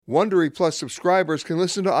Wondery Plus subscribers can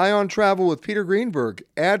listen to Ion Travel with Peter Greenberg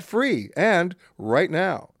ad-free and right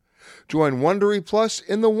now. Join Wondery Plus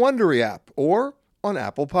in the Wondery app or on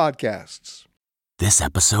Apple Podcasts. This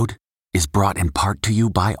episode is brought in part to you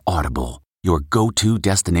by Audible, your go-to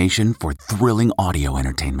destination for thrilling audio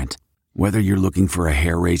entertainment. Whether you're looking for a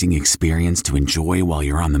hair-raising experience to enjoy while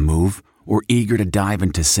you're on the move or eager to dive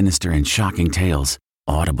into sinister and shocking tales,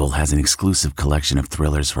 Audible has an exclusive collection of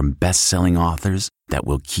thrillers from best-selling authors that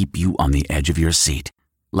will keep you on the edge of your seat.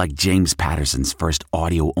 Like James Patterson's first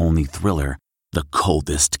audio-only thriller, The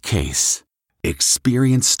Coldest Case.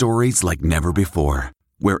 Experience stories like never before,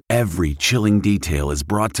 where every chilling detail is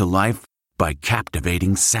brought to life by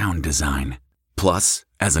captivating sound design. Plus,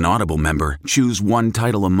 as an Audible member, choose one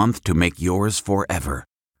title a month to make yours forever.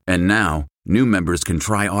 And now, new members can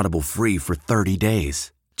try Audible free for 30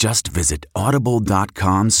 days. Just visit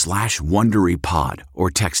audible.com/WonderyPod or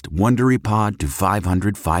text WonderyPod to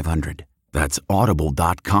 500-500. That's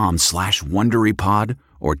audible.com/WonderyPod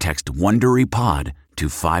or text WonderyPod to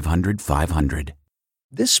 500-500.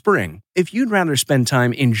 This spring, if you'd rather spend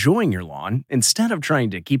time enjoying your lawn instead of trying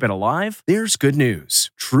to keep it alive, there's good news.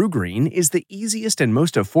 TruGreen is the easiest and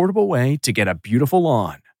most affordable way to get a beautiful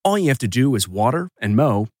lawn. All you have to do is water and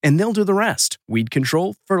mow, and they'll do the rest. Weed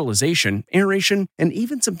control, fertilization, aeration, and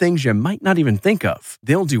even some things you might not even think of.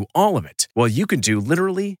 They'll do all of it, while you can do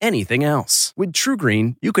literally anything else. With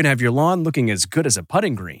TruGreen, you can have your lawn looking as good as a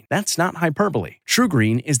putting green. That's not hyperbole.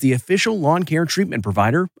 TruGreen is the official lawn care treatment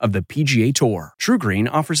provider of the PGA Tour. TruGreen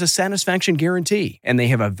offers a satisfaction guarantee, and they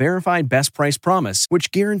have a verified best price promise, which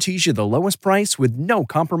guarantees you the lowest price with no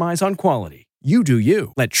compromise on quality. You do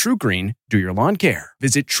you. Let TruGreen do your lawn care.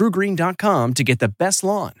 Visit TruGreen.com to get the best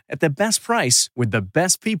lawn at the best price with the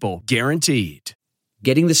best people guaranteed.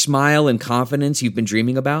 Getting the smile and confidence you've been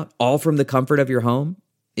dreaming about, all from the comfort of your home,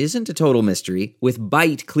 isn't a total mystery with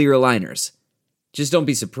Byte clear aligners. Just don't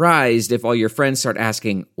be surprised if all your friends start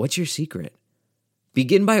asking, "What's your secret?"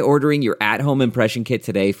 Begin by ordering your at-home impression kit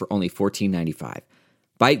today for only $14.95.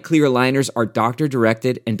 Byte clear aligners are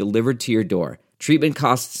doctor-directed and delivered to your door. Treatment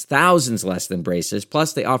costs thousands less than braces,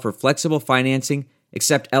 plus they offer flexible financing,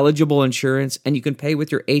 accept eligible insurance, and you can pay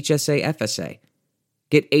with your HSA FSA.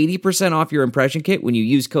 Get 80% off your impression kit when you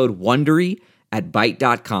use code WONDERY at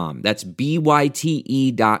Byte.com. That's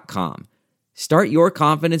BYTE.com. Start your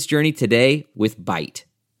confidence journey today with Byte.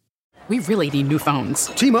 We really need new phones.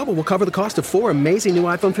 T-Mobile will cover the cost of 4 amazing new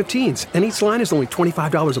iPhone 15s, and each line is only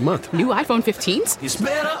 $25 a month. New iPhone 15s? It's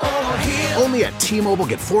better over here. Only at T-Mobile,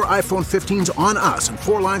 get 4 iPhone 15s on us and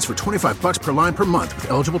 4 lines for $25 per line per month with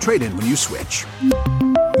eligible trade-in when you switch.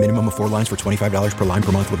 Minimum of 4 lines for $25 per line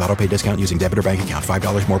per month with auto-pay discount using debit or bank account.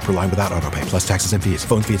 $5 more per line without auto-pay, plus taxes and fees.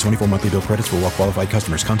 Phone fee at 24 monthly bill credits for well-qualified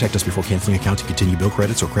customers. Contact us before canceling account to continue bill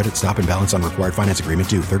credits or credit stop and balance on required finance agreement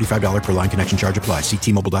due. $35 per line connection charge applies. See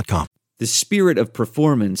T-Mobile.com. The spirit of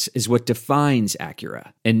performance is what defines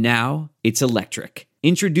Acura. And now, it's electric.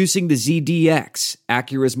 Introducing the ZDX,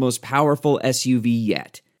 Acura's most powerful SUV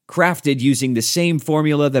yet. Crafted using the same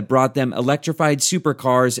formula that brought them electrified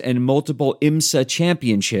supercars and multiple IMSA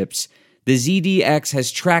championships, the ZDX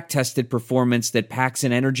has track-tested performance that packs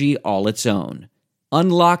an energy all its own.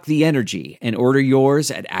 Unlock the energy and order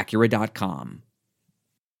yours at Acura.com.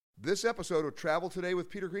 This episode of Travel Today with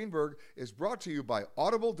Peter Greenberg is brought to you by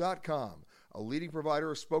Audible.com, a leading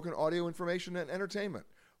provider of spoken audio information and entertainment.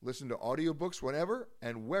 Listen to audiobooks whenever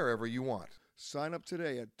and wherever you want. Sign up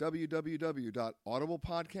today at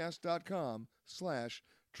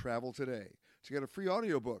www.audiblepodcast.com/travel today to get a free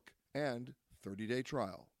audiobook and 30-day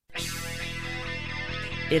trial.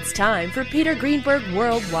 It's time for Peter Greenberg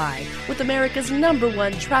Worldwide with America's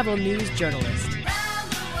 #1 travel news journalist.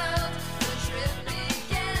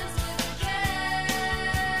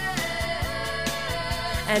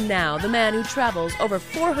 And now, the man who travels over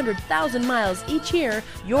 400,000 miles each year,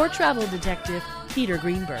 your travel detective, Peter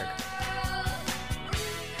Greenberg.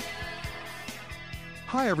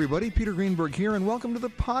 Hi, everybody. Peter Greenberg here, and welcome to the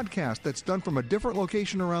podcast that's done from a different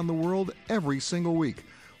location around the world every single week.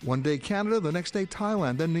 One day Canada, the next day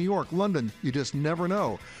Thailand, then New York, London. You just never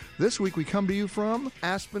know. This week we come to you from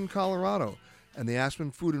Aspen, Colorado, and the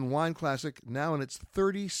Aspen Food and Wine Classic now in its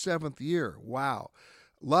 37th year. Wow.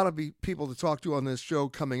 A lot of people to talk to on this show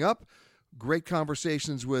coming up. Great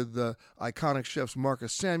conversations with iconic chefs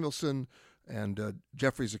Marcus Samuelsson and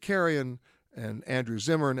Jeffrey Zakarian and Andrew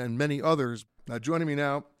Zimmern and many others. Now, joining me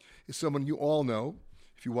now is someone you all know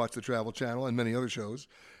if you watch the Travel Channel and many other shows.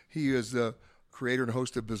 He is the creator and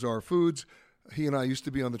host of Bizarre Foods. He and I used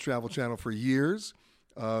to be on the Travel Channel for years.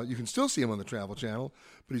 You can still see him on the Travel Channel,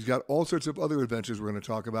 but he's got all sorts of other adventures we're going to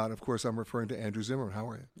talk about. Of course, I'm referring to Andrew Zimmern. How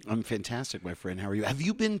are you? I'm fantastic, my friend. How are you? Have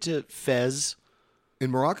you been to Fez? In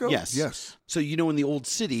Morocco? Yes. Yes. So, in the old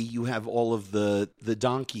city, you have all of the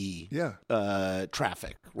donkey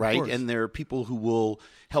traffic, right? And there are people who will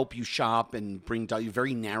help you shop and bring you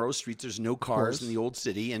very narrow streets. There's no cars in the old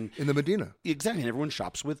city. And in the Medina. Exactly. And everyone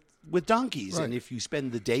shops with donkeys. Right. And if you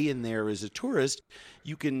spend the day in there as a tourist,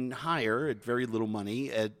 you can hire at very little money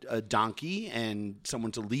a donkey and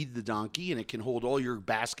someone to lead the donkey, and it can hold all your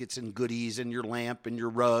baskets and goodies and your lamp and your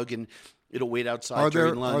rug, and it'll wait outside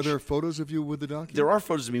during lunch. Are there photos of you with the donkey? There are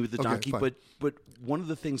photos of me with the donkey, fine. but one of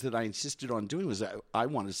the things that I insisted on doing was I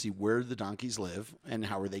wanted to see where the donkeys live and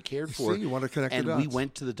how are they cared for. You want to connect and the dots. we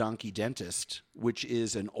went to the Donkey Dentist, which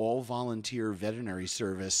is an all-volunteer veterinary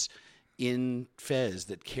service in Fez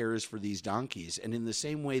that cares for these donkeys. And in the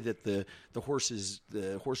same way that the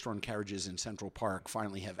horse-drawn carriages in Central Park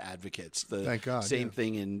finally have advocates, Thank God, same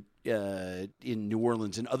thing in New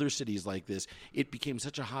Orleans and other cities like this, it became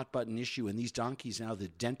such a hot button issue. And these donkeys now, the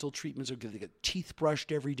dental treatments they get teeth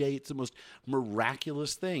brushed every day. It's the most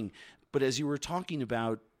miraculous thing. But as you were talking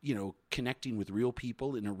about, connecting with real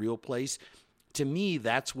people in a real place, to me,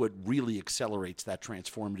 that's what really accelerates that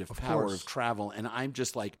transformative power of travel. And I'm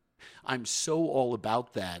just like, I'm so all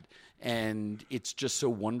about that. And it's just so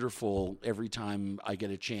wonderful every time I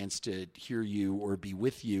get a chance to hear you or be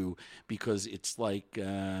with you, because it's like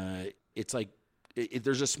there's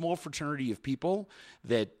a small fraternity of people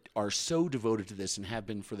that are so devoted to this and have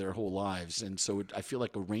been for their whole lives. And so I feel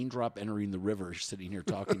like a raindrop entering the river sitting here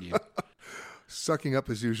talking to you. Sucking up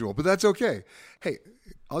as usual, but that's okay. Hey,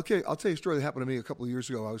 I'll tell you a story that happened to me a couple of years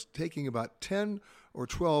ago. I was taking about 10 or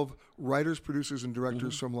 12 writers, producers, and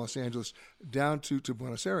directors from Los Angeles down to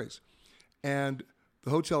Buenos Aires. And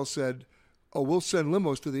the hotel said, "Oh, we'll send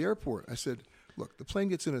limos to the airport." I said, "Look, the plane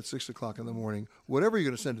gets in at 6 o'clock in the morning. Whatever you're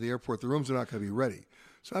going to send to the airport, the rooms are not going to be ready.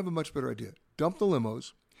 So I have a much better idea. Dump the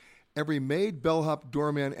limos. Every maid, bellhop,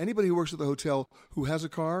 doorman, anybody who works at the hotel who has a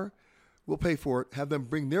car, we'll pay for it, have them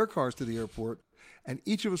bring their cars to the airport, and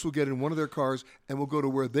each of us will get in one of their cars, and we'll go to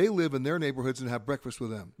where they live in their neighborhoods and have breakfast with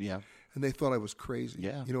them." Yeah. And they thought I was crazy.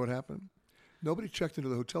 Yeah. You know what happened? Nobody checked into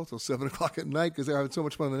the hotel till 7 o'clock at night because they were having so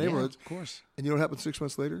much fun in the neighborhoods. Yeah, of course. And you know what happened 6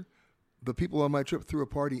 months later? The people on my trip threw a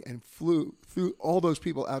party and flew all those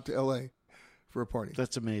people out to L.A. for a party.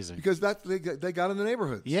 That's amazing. Because they got in the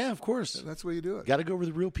neighborhoods. Yeah, of course. That's the way you do it. Got to go where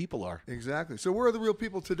the real people are. Exactly. So where are the real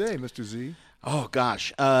people today, Mr. Z? Oh,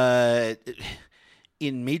 gosh.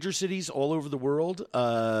 In major cities all over the world,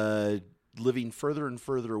 living further and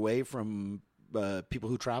further away from people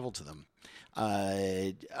who travel to them.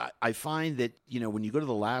 I find that, when you go to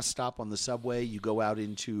the last stop on the subway, you go out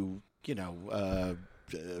into,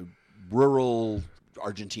 rural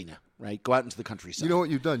Argentina, right? Go out into the countryside. You know what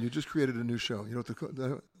you've done? You just created a new show. You know what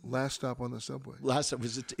the last stop on the subway? Last stop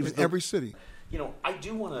was it was every city. I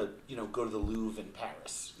do want to, go to the Louvre in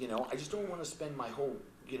Paris. I just don't want to spend my whole,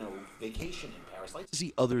 vacation in Paris. I like to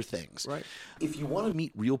see other things. Right. If you want to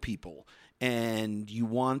meet real people and you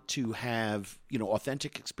want to have,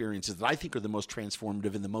 authentic experiences that I think are the most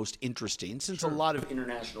transformative and the most interesting, since a lot of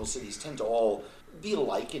international cities tend to all be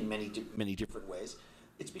alike in many different ways,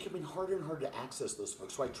 it's becoming harder and harder to access those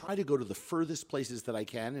folks. So I try to go to the furthest places that I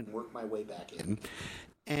can and work my way back in.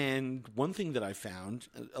 And one thing that I found,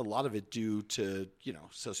 a lot of it due to,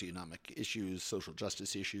 socioeconomic issues, social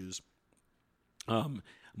justice issues,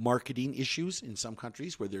 marketing issues in some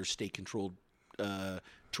countries where there's state-controlled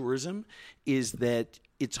tourism, is that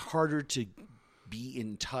it's harder to be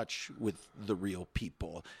in touch with the real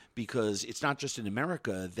people, because it's not just in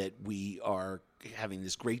America that we are having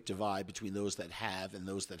this great divide between those that have and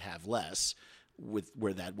those that have less, with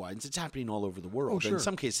where that widens. It's happening all over the world. Oh, sure. In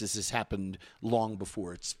some cases, this happened long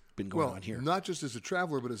before it's been going on here. Not just as a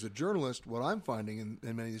traveler, but as a journalist, what I'm finding in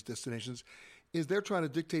many of these destinations is they're trying to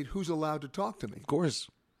dictate who's allowed to talk to me. Of course.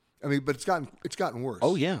 I mean, but it's gotten worse.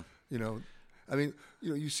 Oh, yeah.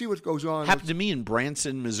 You see what goes on. Happened to me in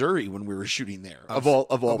Branson, Missouri, when we were shooting there. Of all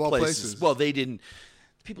places. Well,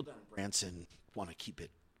 people down in Branson want to keep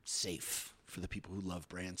it safe for the people who love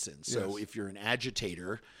Branson. So if you're an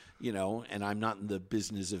agitator, and I'm not in the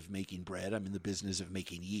business of making bread, I'm in the business of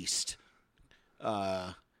making yeast.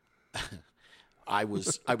 I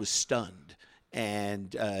was stunned.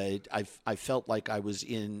 And I felt like I was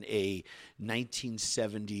in a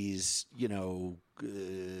 1970s,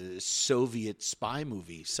 Soviet spy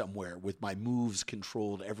movie somewhere with my moves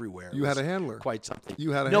controlled everywhere. You had a handler. Quite something.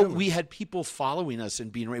 You had a handler. No, we had people following us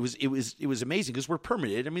and being. It was amazing because we're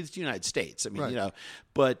permitted. I mean, it's the United States. I mean, Right.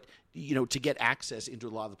 but. To get access into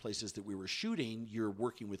a lot of the places that we were shooting, you're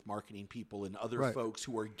working with marketing people and other Right. folks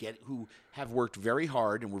who have worked very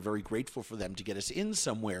hard, and we're very grateful for them to get us in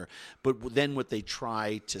somewhere. But then what they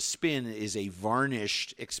try to spin is a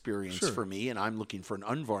varnished experience Sure. for me, and I'm looking for an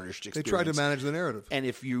unvarnished They experience. tried to manage the narrative. And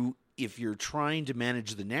if you're trying to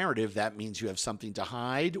manage the narrative, that means you have something to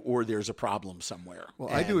hide or there's a problem somewhere. Well,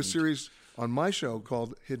 I do a series on my show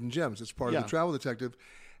called Hidden Gems. It's part of Yeah. the Travel Detective.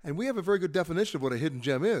 And we have a very good definition of what a hidden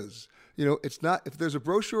gem is. It's not, if there's a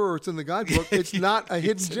brochure or it's in the guidebook, it's not a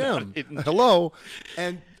hidden gem. Hello.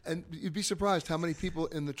 And you'd be surprised how many people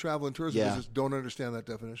in the travel and tourism business don't understand that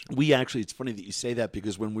definition. It's funny that you say that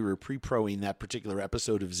because when we were pre-proing that particular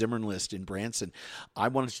episode of Zimmern List in Branson, I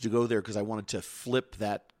wanted to go there because I wanted to flip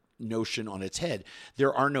that notion on its head.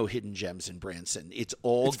 There are no hidden gems in Branson. It's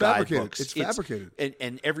all guidebooks. It's fabricated.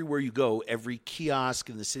 And everywhere you go, every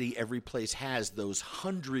kiosk in the city, every place has those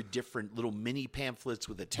 100 different little mini pamphlets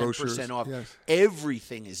with a 10% off. Yes.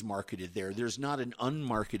 Everything is marketed there. There's not an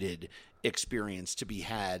unmarketed experience to be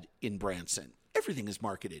had in Branson. Everything is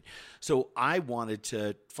marketed. So I wanted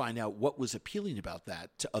to find out what was appealing about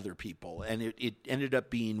that to other people. And it ended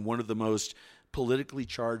up being one of the most politically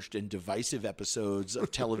charged and divisive episodes of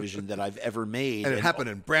television that I've ever made. And it happened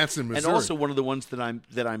in Branson, Missouri. And also one of the ones that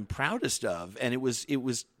I'm proudest of. And it was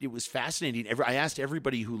fascinating. I asked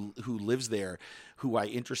everybody who lives there, who I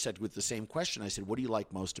intersected with the same question. I said, "What do you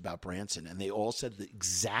like most about Branson?" And they all said the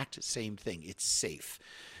exact same thing. It's safe.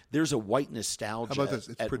 There's a white nostalgia. How about this?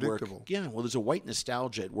 It's at predictable. Work. Yeah, well, there's a white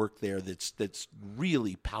nostalgia at work there that's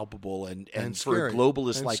really palpable and for scary. a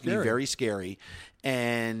globalist And like scary. me, very scary.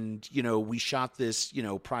 And we shot this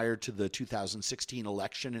prior to the 2016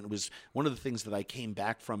 election, and it was one of the things that I came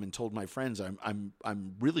back from and told my friends I'm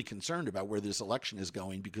really concerned about where this election is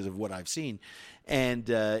going because of what I've seen, and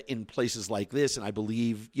in places like this, and I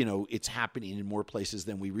believe it's happening in more places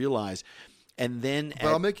than we realize. And then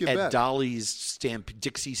at Dolly's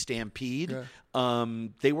Dixie Stampede,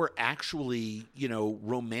 they were actually,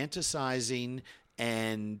 romanticizing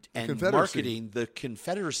and marketing the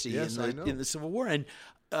Confederacy in the Civil War. And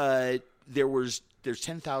there's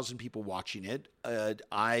 10,000 people watching it.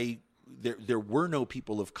 There were no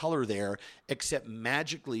people of color there, except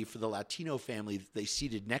magically for the Latino family that they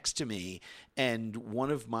seated next to me. And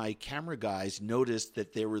one of my camera guys noticed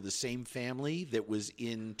that they were the same family that was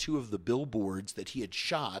in two of the billboards that he had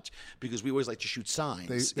shot, because we always like to shoot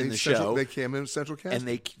signs in the show. They came in central casting.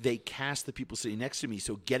 And they cast the people sitting next to me.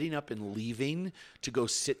 So getting up and leaving to go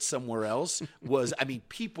sit somewhere else was,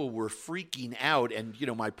 people were freaking out. And,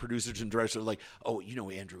 my producers and directors are like, "Oh,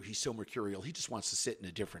 Andrew, he's so mercurial. He just wants to sit in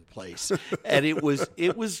a different place." And it was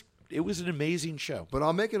an amazing show. But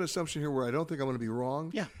I'll make an assumption here where I don't think I'm going to be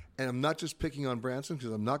wrong. Yeah. And I'm not just picking on Branson,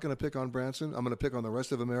 because I'm not going to pick on Branson. I'm going to pick on the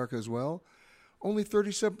rest of America as well. Only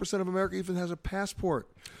 37% of America even has a passport.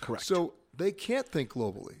 Correct. So they can't think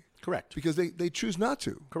globally. Correct. Because they choose not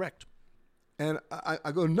to. Correct. And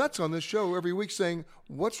I go nuts on this show every week saying,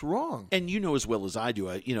 what's wrong? And as well as I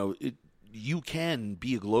do, you can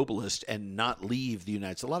be a globalist and not leave the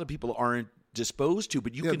United States. A lot of people aren't disposed to,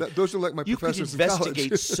 but those are like my professors in college. You can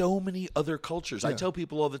investigate so many other cultures. I tell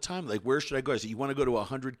people all the time, like, where should I go? I say, you want to go to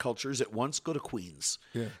 100 cultures at once? Go to Queens.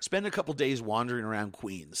 Yeah. Spend a couple days wandering around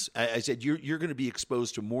Queens. I said, you're going to be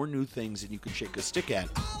exposed to more new things than you can shake a stick at.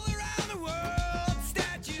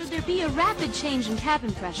 Should there be a rapid change in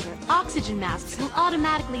cabin pressure, oxygen masks will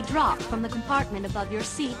automatically drop from the compartment above your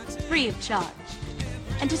seat, free of charge.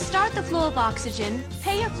 And to start the flow of oxygen,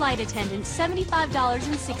 pay your flight attendant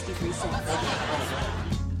 $75.63.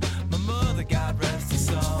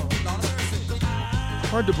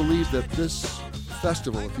 Hard to believe that this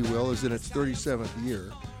festival, if you will, is in its 37th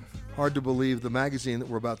year. Hard to believe the magazine that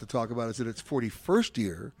we're about to talk about is in its 41st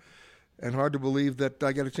year. And hard to believe that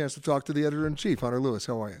I get a chance to talk to the editor-in-chief, Hunter Lewis.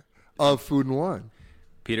 How are you? Of Food and Wine.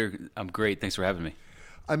 Peter, I'm great. Thanks for having me.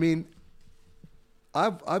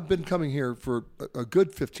 I've been coming here for a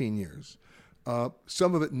good 15 years.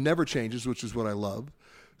 Some of it never changes, which is what I love.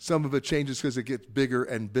 Some of it changes because it gets bigger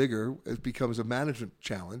and bigger. It becomes a management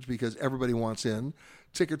challenge because everybody wants in.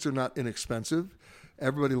 Tickets are not inexpensive.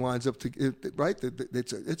 Everybody lines up to right.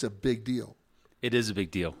 It's a big deal. It is a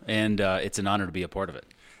big deal, and it's an honor to be a part of it.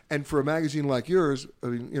 And for a magazine like yours,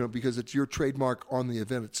 because it's your trademark on the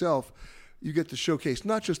event itself, you get to showcase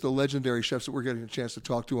not just the legendary chefs that we're getting a chance to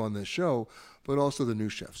talk to on this show, but also the new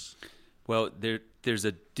chefs. Well, there's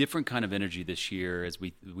a different kind of energy this year as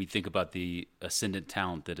we think about the ascendant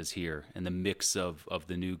talent that is here and the mix of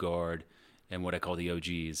the new guard and what I call the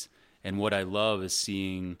OGs. And what I love is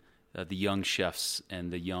seeing the young chefs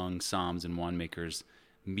and the young somms and winemakers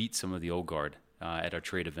meet some of the old guard at our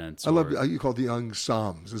trade events. I love you call it the young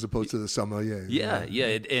somms as opposed to the sommeliers. Yeah.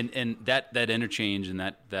 And that interchange and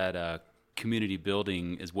that community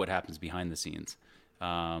building is what happens behind the scenes.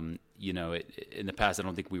 In the past, I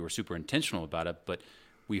don't think we were super intentional about it, but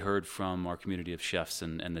we heard from our community of chefs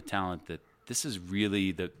and the talent that this is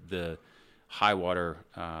really the high water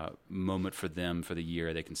moment for them for the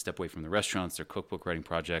year. They can step away from the restaurants, their cookbook writing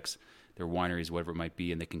projects, their wineries, whatever it might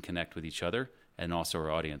be, and they can connect with each other and also our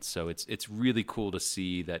audience. So it's really cool to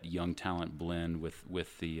see that young talent blend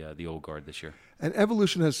with the old guard this year. And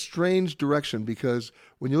Evolution has strange direction because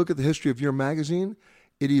when you look at the history of your magazine,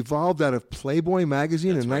 it evolved out of Playboy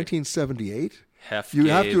magazine in 1978. You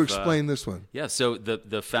have to explain this one. Yeah, so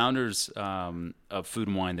the founders of Food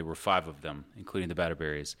and Wine, there were 5 of them, including the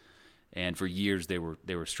Batterberries. And for years they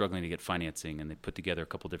were struggling to get financing, and they put together a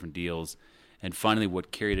couple different deals. And finally,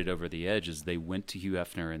 what carried it over the edge is they went to Hugh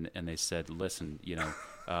Hefner and they said, "Listen,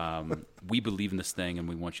 we believe in this thing, and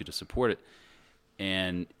we want you to support it."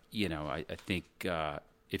 And I think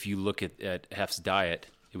if you look at Hef's diet,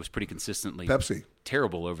 it was pretty consistently Pepsi.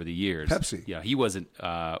 Terrible over the years. Pepsi. Yeah, he wasn't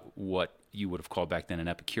what you would have called back then an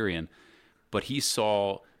Epicurean, but he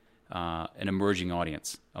saw an emerging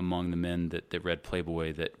audience among the men that read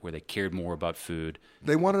Playboy where they cared more about food.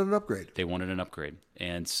 They wanted an upgrade.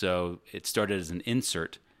 And so it started as an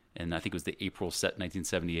insert, and I think it was the April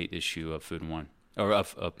 1978 issue of Food and Wine, or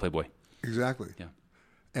of Playboy. Exactly. Yeah.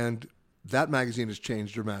 And that magazine has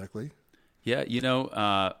changed dramatically. Yeah,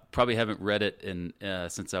 probably haven't read it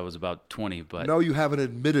since I was about 20. But no, you haven't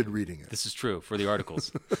admitted reading it. This is true for the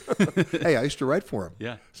articles. Hey, I used to write for him.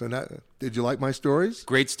 Yeah. So now, did you like my stories?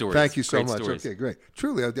 Great stories. Thank you so great much. Stories. Okay, great.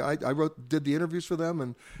 Truly, I did the interviews for them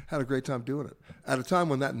and had a great time doing it at a time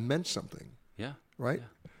when that meant something. Yeah. Right.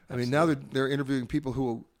 Yeah, I mean, now they're interviewing people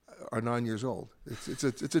who are 9 years old. It's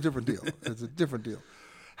a different deal. It's a different deal.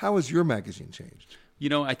 How has your magazine changed?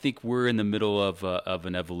 I think we're in the middle of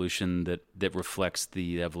an evolution that reflects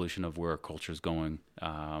the evolution of where our culture is going.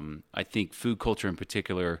 I think food culture in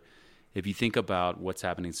particular, if you think about what's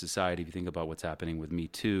happening in society, if you think about what's happening with Me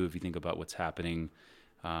Too, if you think about what's happening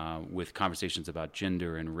with conversations about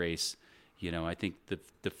gender and race, I think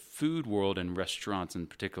the food world and restaurants in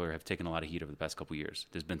particular have taken a lot of heat over the past couple of years.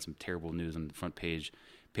 There's been some terrible news on the front page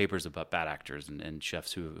papers about bad actors and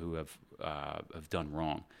chefs who have done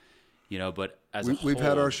wrong. But as a whole, we've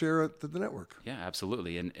had our share at the network. Yeah,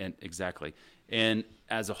 absolutely, and exactly. And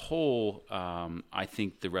as a whole, I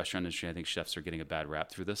think the restaurant industry, I think chefs are getting a bad rap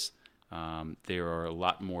through this. There are a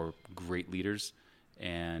lot more great leaders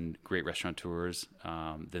and great restaurateurs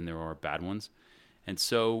than there are bad ones. And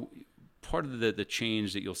so part of the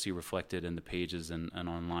change that you'll see reflected in the pages and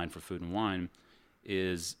online for Food and Wine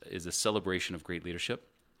is a celebration of great leadership,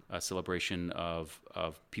 a celebration of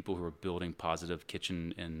people who are building positive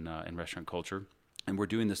kitchen and restaurant culture. And we're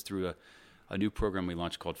doing this through a new program we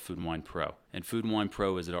launched called Food and Wine Pro. And Food and Wine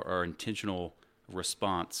Pro is our intentional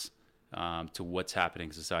response to what's happening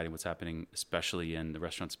in society, what's happening especially in the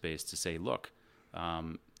restaurant space, to say, look,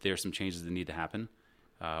 there are some changes that need to happen.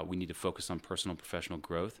 We need to focus on personal and professional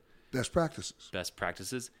growth. Best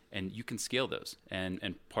practices. And you can scale those.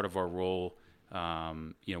 And part of our role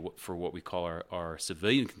for what we call our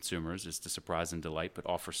civilian consumers is to surprise and delight, but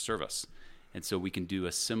offer service. And so we can do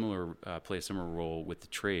play a similar role with the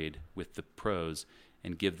trade, with the pros,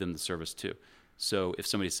 and give them the service too. So if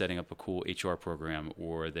somebody's setting up a cool HR program,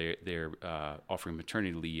 or they're offering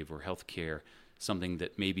maternity leave or health care, something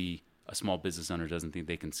that maybe a small business owner doesn't think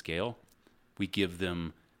they can scale, we give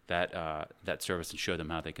them that service and show them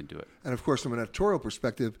how they can do it. And of course, from an editorial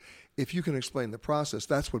perspective, if you can explain the process,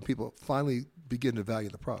 that's when people finally begin to value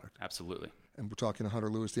the product. Absolutely. And we're talking to Hunter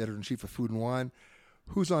Lewis, the editor-in-chief of Food and Wine.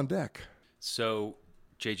 Who's on deck? So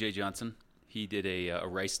J.J. Johnson, he did a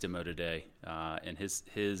rice demo today, and his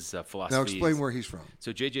philosophy. Now explain where he's from.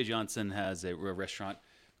 So J.J. Johnson has a restaurant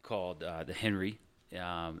called the Henry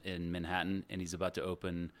in Manhattan, and he's about to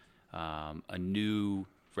open a new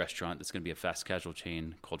restaurant that's going to be a fast casual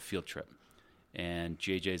chain called Field Trip. And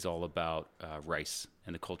JJ's all about rice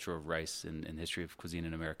and the culture of rice and history of cuisine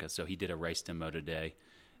in America. So he did a rice demo today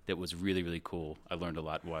that was really, really cool. I learned a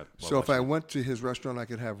lot. So if I went to his restaurant, I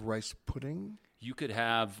could have rice pudding? You could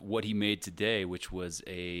have what he made today, which was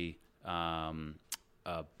a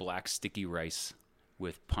black sticky rice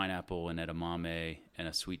with pineapple and edamame and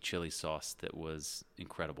a sweet chili sauce that was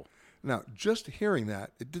incredible. Now, just hearing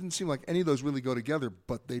that, it didn't seem like any of those really go together,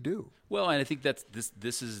 but they do. Well, and I think that's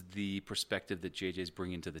this is the perspective that JJ's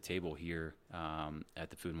bringing to the table here at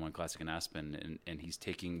the Food and Wine Classic in Aspen, and he's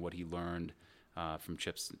taking what he learned from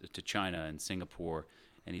trips to China and Singapore,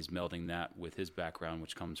 and he's melding that with his background,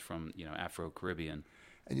 which comes from Afro-Caribbean.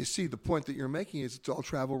 And you see, the point that you're making is it's all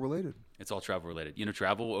travel related. It's all travel related.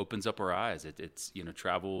 Travel opens up our eyes. It's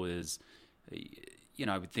travel is,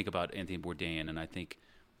 I would think about Anthony Bourdain, and I think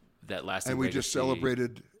that lasting And we legacy, just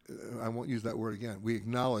celebrated, I won't use that word again, we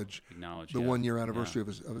acknowledge the 1 year anniversary of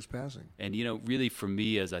his passing. And, really for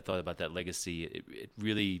me, as I thought about that legacy, it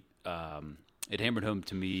really, it hammered home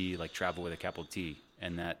to me like travel with a capital T,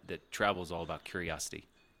 and that travel is all about curiosity,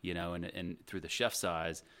 and through the chef's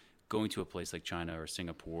eyes, going to a place like China or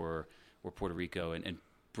Singapore or Puerto Rico and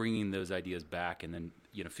bringing those ideas back and then,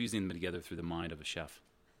 fusing them together through the mind of a chef.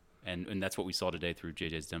 And that's what we saw today through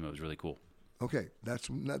JJ's demo. It was really cool. Okay, that's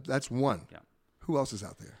one. Yeah. Who else is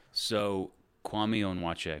out there? So Kwame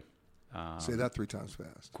Onwuachi. Say that 3 times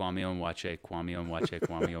fast. Kwame Onwuachi, Kwame Onwuachi,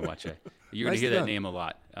 Kwame Onwuachi. You're going to hear that name a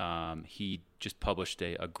lot. He just published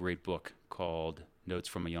a great book called Notes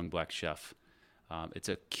from a Young Black Chef. It's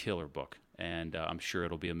a killer book, and I'm sure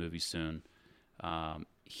it'll be a movie soon.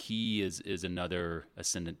 He is another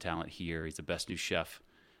ascendant talent here. He's the best new chef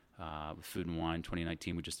with Food and Wine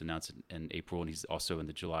 2019. We just announced it in April, and he's also in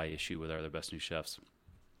the July issue with our other best new chefs.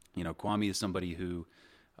 Kwame is somebody who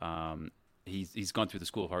he's gone through the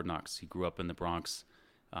School of Hard Knocks. He grew up in the Bronx.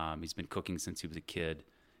 He's been cooking since he was a kid,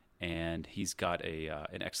 and he's got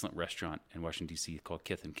an excellent restaurant in Washington, D.C. called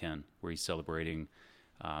Kith and Kin, where he's celebrating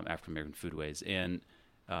African American foodways. And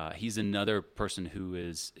he's another person who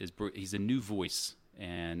he's a new voice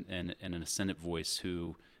and an ascendant voice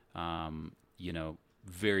who,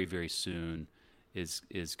 very, very soon is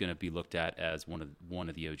going to be looked at as one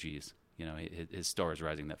of the OGs. His star is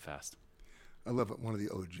rising that fast. I love it. One of the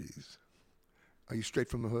OGs. Are you straight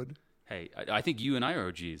from the hood? Hey, I think you and I are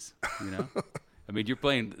OGs. I mean, you're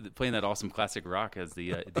playing that awesome classic rock as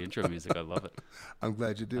the intro music. I love it. I'm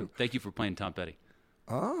glad you do. Thank you for playing Tom Petty.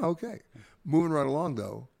 Oh, okay. Moving right along,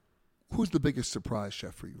 though, who's the biggest surprise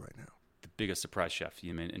chef for you right now? The biggest surprise chef,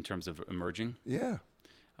 you mean, in terms of emerging? Yeah.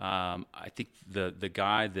 I think the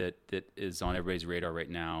guy that is on everybody's radar right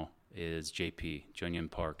now is JP, Jung-Yun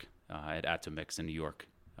Park, at Atomix in New York.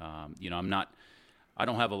 I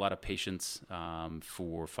don't have a lot of patience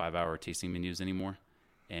for 5-hour tasting menus anymore.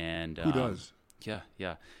 And who does?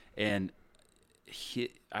 Yeah. And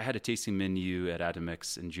I had a tasting menu at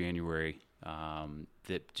Atomix in January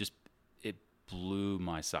that just it blew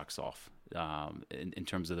my socks off in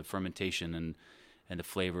terms of the fermentation and the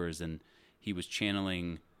flavors. And he was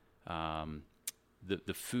channeling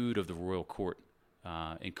the food of the royal court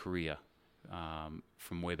in Korea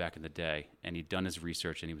from way back in the day, and he'd done his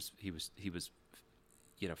research, and he was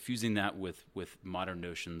fusing that with modern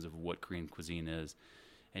notions of what Korean cuisine is,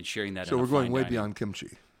 and sharing that. So we're going way beyond kimchi.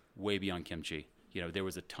 Way beyond kimchi. There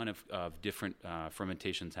was a ton of different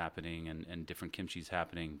fermentations happening and different kimchis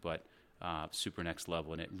happening, but super next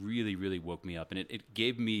level, and it really, really woke me up. And it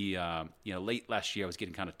gave me, late last year I was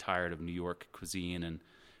getting kind of tired of New York cuisine, and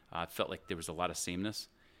I felt like there was a lot of sameness.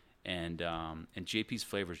 And JP's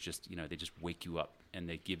flavors just, they just wake you up, and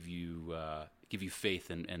they give you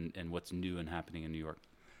faith in what's new and happening in New York.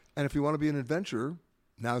 And if you want to be an adventurer,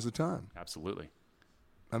 now's the time. Absolutely.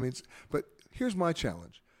 I mean, but here's my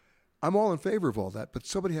challenge. I'm all in favor of all that, but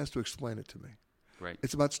somebody has to explain it to me. Right.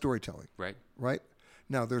 It's about storytelling. Right. Right?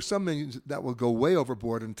 Now, there's some menus that will go way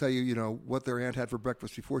overboard and tell you, what their aunt had for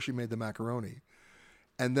breakfast before she made the macaroni.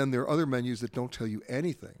 And then there are other menus that don't tell you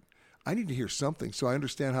anything. I need to hear something so I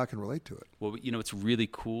understand how I can relate to it. Well, what's really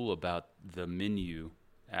cool about the menu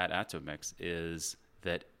at Atomix is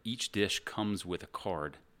that each dish comes with a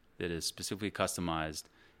card that is specifically customized,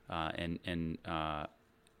 and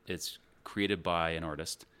it's created by an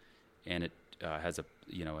artist, and it has an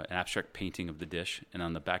abstract painting of the dish, and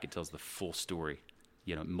on the back it tells the full story,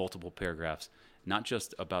 multiple paragraphs, not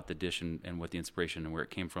just about the dish and what the inspiration and where it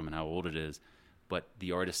came from and how old it is, but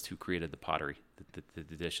the artist who created the pottery that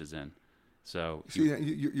the dish is in. So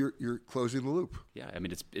you're closing the loop. Yeah, I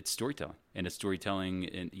mean it's storytelling, and it's storytelling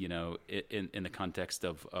in the context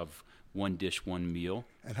of one dish, one meal.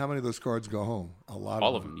 And how many of those cards go home? A lot.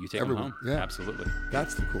 All of them. You take them home. Yeah, absolutely.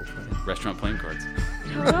 That's the cool thing. Restaurant playing cards.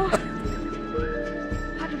 Toto,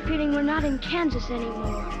 I have a feeling we're not in Kansas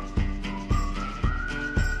anymore.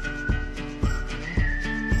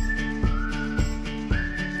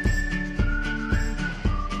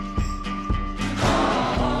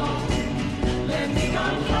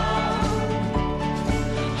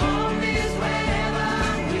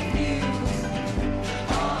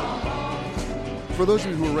 For those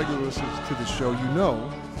of you who are regular listeners to this show, you know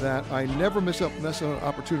that I never miss an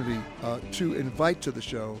opportunity to invite to the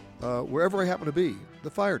show, wherever I happen to be,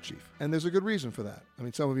 the fire chief. And there's a good reason for that. I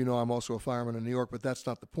mean, some of you know I'm also a fireman in New York, but that's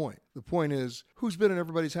not the point. The point is, who's been in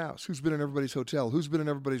everybody's house? Who's been in everybody's hotel? Who's been in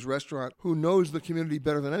everybody's restaurant? Who knows the community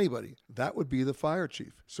better than anybody? That would be the fire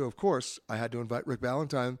chief. So, of course, I had to invite Rick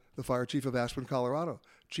Ballantyne, the fire chief of Aspen, Colorado.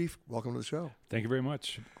 Chief, welcome to the show. Thank you very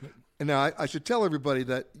much. And now I should tell everybody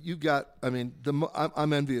that you got, I mean,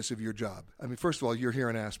 I'm envious of your job. I mean, first of all, you're here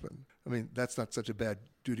in Aspen. I mean, that's not such a bad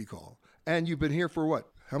duty call. And you've been here for what?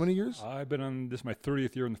 How many years? I've been on, this is my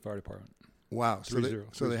 30th year in the fire department. Wow. So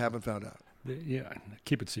they haven't found out. Yeah,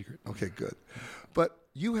 keep it secret. Okay, good. But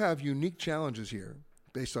you have unique challenges here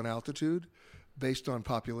based on altitude, based on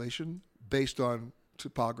population, based on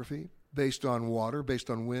topography, based on water, based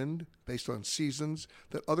on wind, based on seasons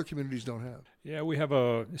that other communities don't have. Yeah, we have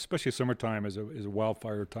especially summertime is a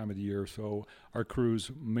wildfire time of the year. So our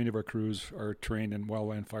crews, many of our crews are trained in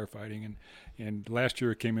wildland firefighting. And last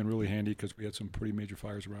year it came in really handy because we had some pretty major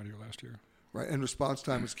fires around here last year. Right, and response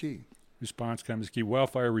time is key. Response time is key.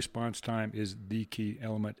 Wildfire response time is the key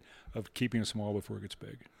element of keeping it small before it gets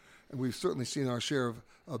big. And we've certainly seen our share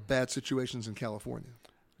of bad situations in California.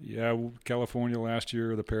 Yeah, California last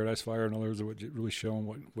year, the Paradise Fire and others have really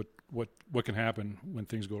shown what can happen when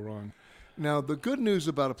things go wrong. Now, the good news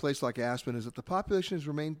about a place like Aspen is that the population has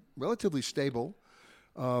remained relatively stable,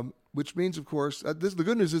 which means, of course, the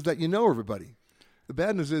good news is that you know everybody. The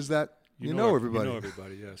bad news is that you know everybody. You know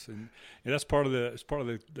everybody, yes, and that's part of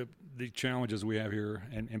the challenges we have here,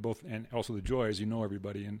 and also the joys. You know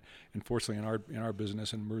everybody, and fortunately in our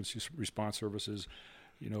business and emergency response services.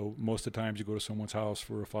 You know, most of the times you go to someone's house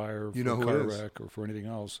for a fire, for a car wreck, or for anything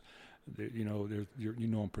else, you know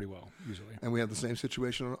them pretty well, usually. And we have the same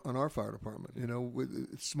situation on our fire department. You know,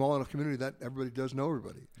 it's a small enough community that everybody does know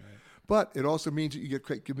everybody. Right. But it also means that you get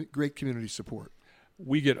great community support.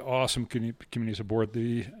 We get awesome community support.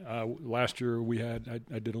 Last year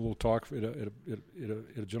I did a little talk at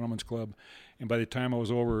a gentleman's club, and by the time I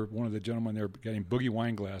was over, one of the gentlemen there, a guy named Boogie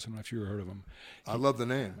Wineglass, I'm not sure you heard of him. I love the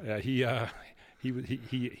name.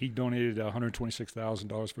 He donated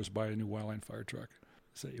 $126,000 for us to buy a new wildland fire truck.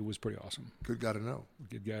 So it was pretty awesome. Good guy to know.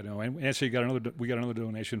 Good guy to know. And actually, we got another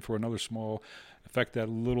donation for another small. In fact, that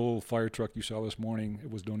little fire truck you saw this morning, it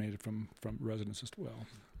was donated from residents as well.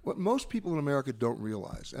 What most people in America don't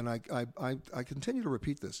realize, and I continue to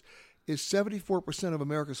repeat this, is 74% of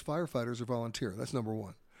America's firefighters are volunteer. That's number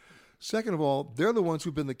one. Second of all, they're the ones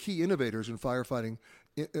who've been the key innovators in firefighting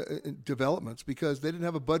developments because they didn't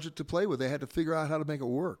have a budget to play with. They had to figure out how to make it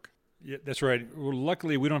work. Yeah, that's right. Well,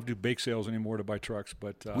 luckily, we don't have to do bake sales anymore to buy trucks,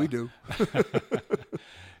 but we do.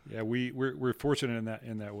 Yeah, we're fortunate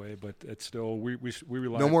in that way, but it's still we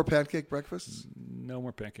rely. No more pancake breakfasts. No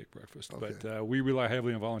more pancake breakfast, okay. But we rely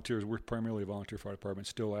heavily on volunteers. We're primarily a volunteer fire department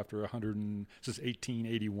still after since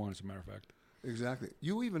 1881, as a matter of fact. Exactly.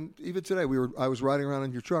 You even today I was riding around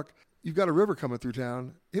in your truck. You've got a river coming through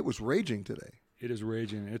town. It was raging today. It is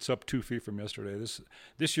raging. It's up 2 feet from yesterday.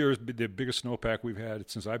 This year is the biggest snowpack we've had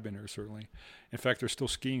since I've been here, certainly. In fact, they're still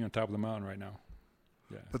skiing on top of the mountain right now.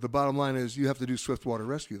 Yeah. But the bottom line is you have to do swiftwater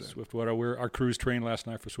rescue then. Swiftwater. Our crews trained last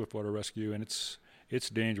night for swiftwater rescue, and it's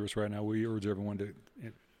dangerous right now. We urge everyone to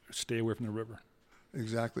stay away from the river.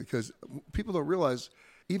 Exactly, because people don't realize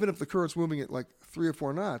even if the current's moving at like 3 or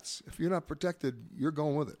 4 knots, if you're not protected, you're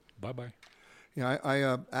going with it. Bye-bye. Yeah, I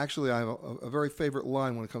have a very favorite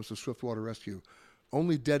line when it comes to swiftwater rescue.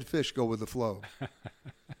 Only dead fish go with the flow.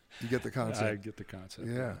 You get the concept? I get the concept.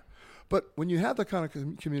 Yeah. But when you have that kind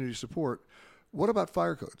of community support, what about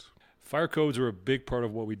fire codes? Fire codes are a big part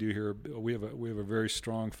of what we do here. We have a very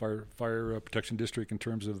strong fire protection district in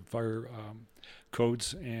terms of fire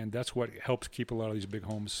codes, and that's what helps keep a lot of these big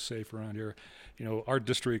homes safe around here. You know, our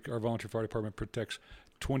district, our volunteer fire department protects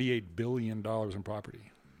 $28 billion in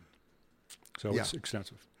property. So it's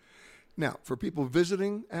extensive. Now, for people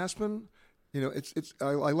visiting Aspen, you know,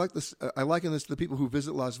 I like this. I liken this to the people who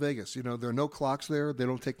visit Las Vegas. You know, there are no clocks there. They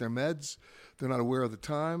don't take their meds. They're not aware of the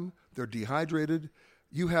time. They're dehydrated.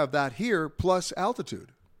 You have that here, plus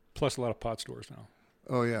altitude. Plus a lot of pot stores now.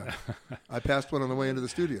 Oh, yeah. I passed one on the way into the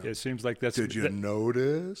studio. It seems like that's... Did you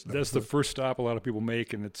notice? No. That's the first stop a lot of people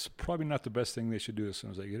make, and it's probably not the best thing they should do as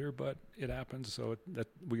soon as they get here, but it happens, so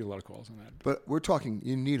we get a lot of calls on that. But we're talking,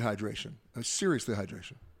 you need hydration. Seriously,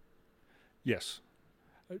 hydration. Yes.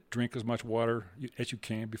 Drink as much water as you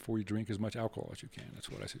can before you drink as much alcohol as you can. That's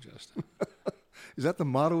what I suggest. Is that the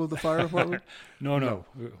motto of the fire department? No.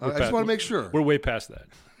 I just want to make sure. We're way past that.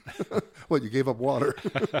 What, you gave up water?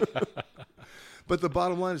 But the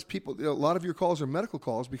bottom line is people, a lot of your calls are medical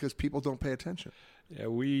calls because people don't pay attention. Yeah,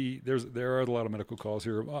 there are a lot of medical calls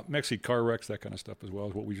here. Actually, car wrecks, that kind of stuff as well,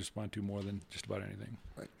 is what we respond to more than just about anything.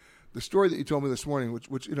 Right. The story that you told me this morning,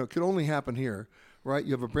 which could only happen here, right?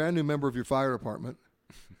 You have a brand new member of your fire department.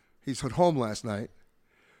 He's at home last night,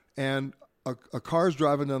 and a car's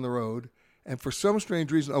driving down the road, and for some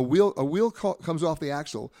strange reason, a wheel comes off the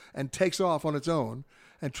axle and takes off on its own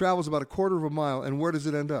and travels about a quarter of a mile. And where does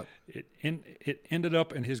it end up? It ended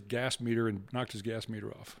up in his gas meter and knocked his gas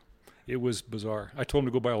meter off. It was bizarre. I told him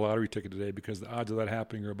to go buy a lottery ticket today because the odds of that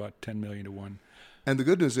happening are about 10 million to 1. And the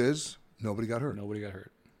good news is nobody got hurt. Nobody got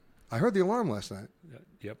hurt. I heard the alarm last night.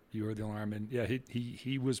 Yep, you heard the alarm, and yeah,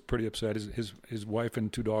 he was pretty upset. His wife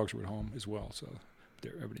and 2 dogs were at home as well, so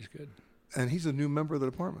everybody's good. And he's a new member of the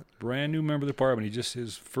department. Brand new member of the department.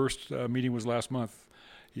 His first meeting was last month.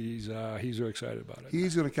 He's very excited about it.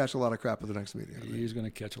 He's going to catch a lot of crap at the next meeting. He's going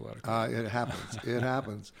to catch a lot of crap. It happens. It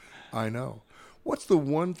happens. I know. What's the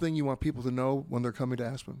one thing you want people to know when they're coming to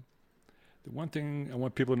Aspen? The one thing I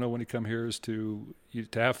want people to know when you come here is to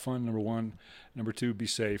have fun, number one. Number two, be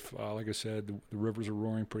safe. Like I said, the rivers are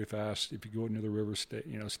roaring pretty fast. If you go near the river, stay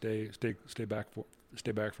back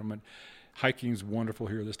from it. Hiking's wonderful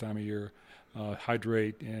here this time of year.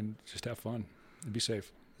 Hydrate and just have fun and be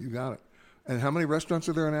safe. You got it. And how many restaurants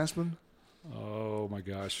are there in Aspen? Oh my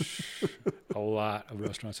gosh, a lot of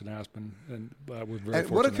restaurants in Aspen, and we're very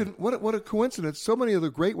fortunate. What a coincidence! So many of the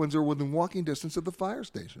great ones are within walking distance of the fire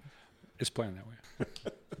station. It's planned that way.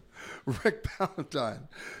 Rick Ballantyne,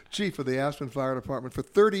 chief of the Aspen Fire Department for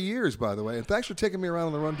 30 years, by the way. And thanks for taking me around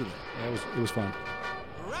on the run today. It was fun.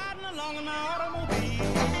 Riding along in my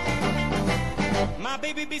automobile, my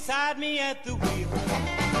baby beside me at the wheel,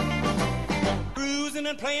 cruising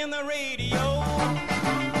and playing the radio,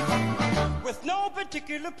 with no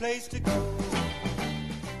particular place to go.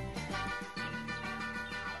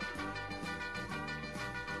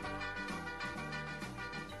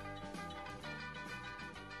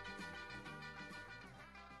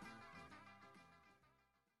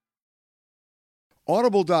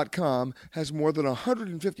 Audible.com has more than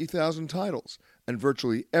 150,000 titles and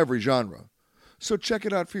virtually every genre. So check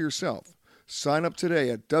it out for yourself. Sign up today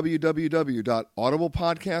at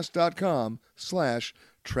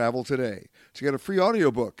www.audiblepodcast.com/travel today to get a free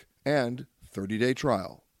audiobook and 30-day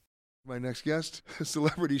trial. My next guest,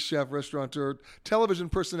 celebrity chef, restaurateur, television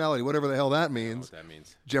personality, whatever the hell that means. I don't know what that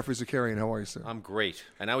means. Jeffrey Zakarian, how are you, sir? I'm great.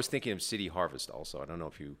 And I was thinking of City Harvest also. I don't know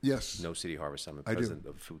if you know City Harvest. I'm the president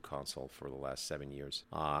of Food Council for the last 7 years.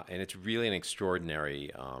 And it's really an extraordinary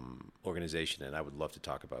organization, and I would love to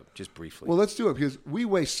talk about it just briefly. Well, let's do it, because we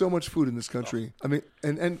waste so much food in this country. I mean,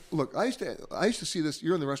 and look, I used to see this.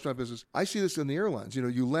 You're in the restaurant business. I see this in the airlines. You know,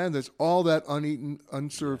 you land, there's all that uneaten,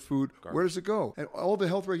 unserved food. Garbage. Where does it go? And all the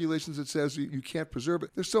health regulations that says you can't preserve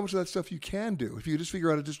it. There's so much of that stuff you can do if you just figure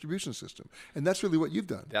out a distribution system. And that's really what you've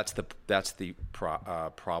done. That's the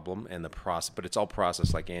problem and the process. But it's all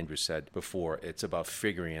process, like Andrew said before. It's about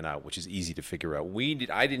figuring it out, which is easy to figure out.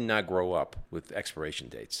 I did not grow up with expiration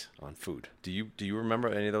dates on food. Do you remember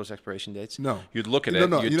any of those expiration dates? No. You'd look at it,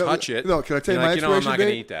 you'd touch it. No, can I tell you my expiration date? I'm not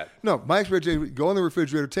going to eat that. No, my expiration date, go in the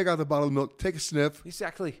refrigerator, take out the bottle of milk, take a sniff.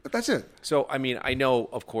 Exactly. But that's it. So, I mean, I know,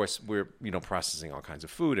 of course, we're, processing all kinds of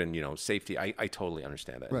food and, safety. I totally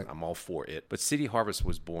understand that. Right. I'm all for it. But City Harvest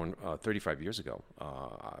was born 35 years ago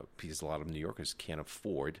because a lot of New Yorkers can't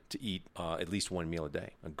afford to eat at least one meal a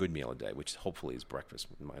day, a good meal a day, which hopefully is breakfast,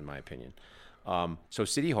 in my opinion. So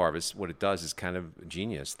City Harvest, what it does is kind of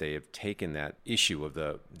genius. They have taken that issue of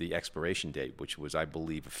the expiration date, which was, I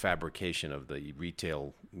believe, a fabrication of the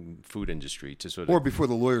retail food industry to sort of... Or before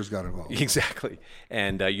the lawyers got involved. Exactly.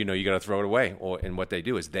 And, you got to throw it away. And what they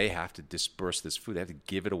do is they have to disperse this food. They have to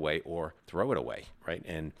give it away or throw it away, right?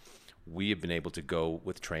 And we have been able to go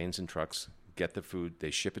with trains and trucks, get the food,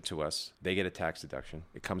 they ship it to us, they get a tax deduction.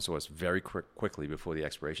 It comes to us very quickly before the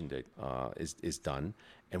expiration date is done,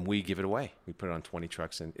 and we give it away. We put it on 20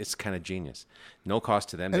 trucks, and it's kind of genius. No cost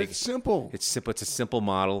to them. And it's simple. It's simple. It's a simple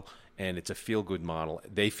model, and it's a feel-good model.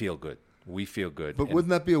 They feel good. We feel good. But wouldn't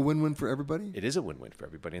that be a win-win for everybody? It is a win-win for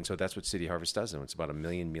everybody, and so that's what City Harvest does. And it's about 1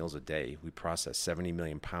 million meals a day. We process 70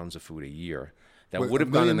 million pounds of food a year. That would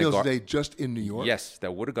have gone in the meals a day just in New York? Yes,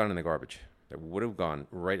 that would have gone in the garbage. That would have gone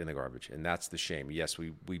right in the garbage, and that's the shame. Yes,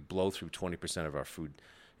 we blow through 20% of our food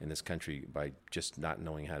in this country by just not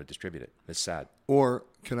knowing how to distribute it. It's sad. Or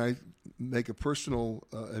can I make a personal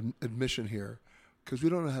admission here? Because we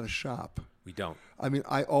don't know how to shop. We don't. I mean,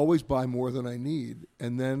 I always buy more than I need,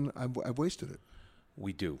 and then I've wasted it.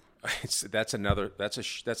 We do. That's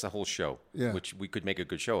a whole show. Yeah. Which we could make a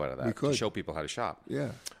good show out of that. We could. To show people how to shop.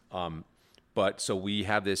 Yeah. But so we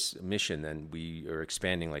have this mission, and we are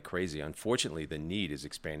expanding like crazy. Unfortunately, the need is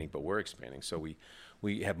expanding, but we're expanding. So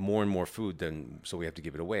we have more and more food so we have to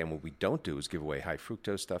give it away. And what we don't do is give away high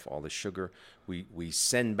fructose stuff, all the sugar. We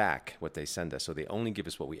send back what they send us. So they only give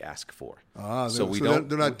us what we ask for. They're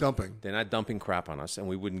not dumping. They're not dumping crap on us, and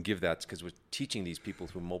we wouldn't give that because we're teaching these people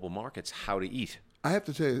through mobile markets how to eat. I have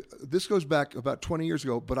to tell you, this goes back about 20 years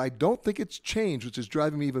ago, but I don't think it's changed, which is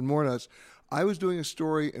driving me even more nuts. I was doing a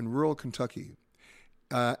story in rural Kentucky,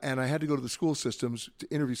 and I had to go to the school systems to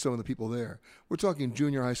interview some of the people there. We're talking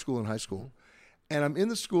junior high school and high school. And I'm in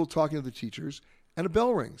the school talking to the teachers, and a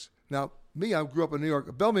bell rings. Now, I grew up in New York.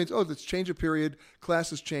 A bell means, it's change of period, class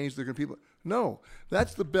has changed, they're going to people. No,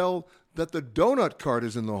 that's the bell that the donut cart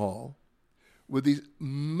is in the hall with these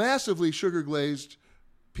massively sugar-glazed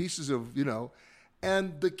pieces of,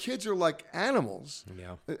 and the kids are like animals.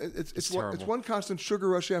 Yeah, it's one constant sugar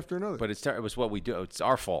rush after another. But it was what we do. It's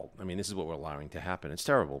our fault. I mean, this is what we're allowing to happen. It's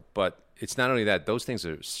terrible. But it's not only that; those things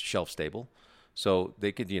are shelf stable, so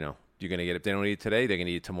they could, you're going to get, if they don't eat it today, they're going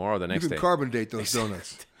to eat it tomorrow, the next day. You can carbon date those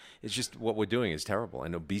donuts. It's just what we're doing is terrible.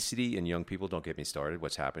 And obesity in young people, don't get me started.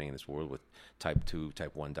 What's happening in this world with type 2,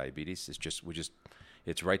 type 1 diabetes,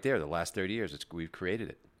 it's right there. The last 30 years, we've created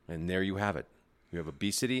it. And there you have it. You have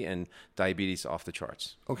obesity and diabetes off the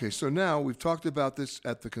charts. Okay, so now we've talked about this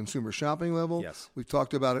at the consumer shopping level. Yes. We've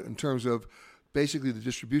talked about it in terms of basically the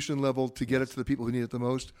distribution level to get it to the people who need it the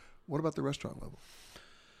most. What about the restaurant level?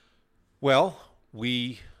 Well,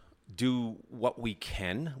 we do what we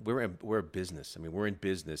can. We're a business. I mean, we're in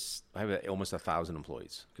business. I have almost 1,000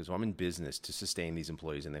 employees because I'm in business to sustain these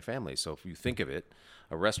employees and their families. So if you think of it,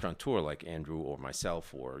 a restaurateur like Andrew or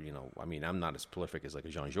myself, or I'm not as prolific as like a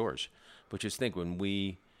Jean-Georges, but just think when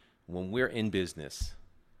we're in business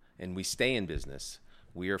and we stay in business,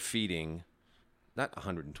 we are feeding not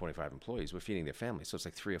 125 employees. We're feeding their families. So it's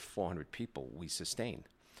like 300 or 400 people we sustain.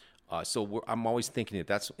 So I'm always thinking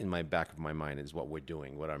that's in my back of my mind is what we're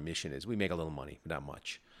doing, what our mission is. We make a little money, but not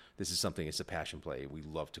much. This is something, it's a passion play. We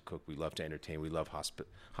love to cook. We love to entertain. We love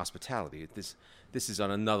hospitality. This is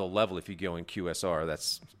on another level. If you go in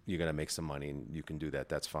QSR, you're going to make some money, and you can do that.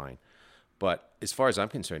 That's fine. But as far as I'm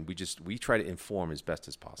concerned, we try to inform as best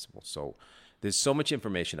as possible. So there's so much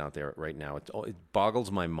information out there right now. It boggles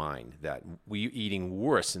my mind that we're eating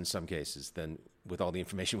worse in some cases than with all the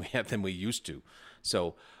information we have than we used to.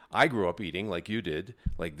 So I grew up eating like you did.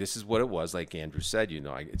 Like this is what it was. Like Andrew said,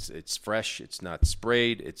 it's fresh. It's not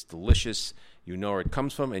sprayed. It's delicious. You know where it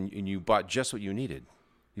comes from, and you bought just what you needed.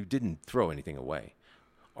 You didn't throw anything away.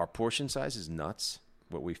 Our portion size is nuts.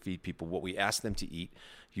 What we feed people, what we ask them to eat.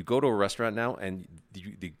 You go to a restaurant now, and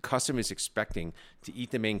the customer is expecting to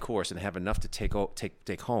eat the main course and have enough to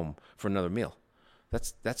take home for another meal.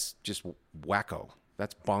 That's just wacko.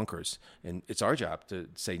 That's bonkers. And it's our job to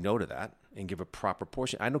say no to that and give a proper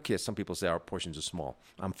portion. I don't care. Some people say our portions are small.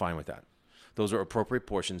 I'm fine with that. Those are appropriate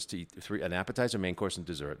portions to eat an appetizer, main course, and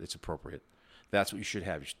dessert. It's appropriate. That's what you should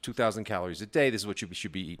have. 2,000 calories a day. This is what you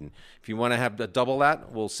should be eating. If you want to have double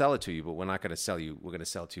that, we'll sell it to you, but we're not going to sell you. We're going to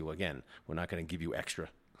sell it to you again. We're not going to give you extra.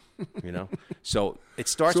 So it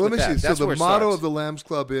starts with that. So the motto of the Lambs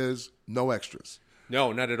Club is no extras.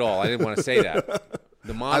 No, not at all. I didn't want to say that.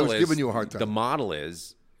 The model I was giving you a hard time. The model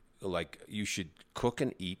is like you should cook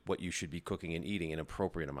and eat what you should be cooking and eating in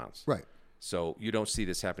appropriate amounts. Right. So you don't see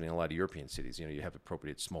this happening in a lot of European cities. You have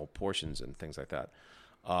appropriate small portions and things like that.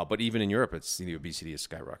 But even in Europe, the obesity is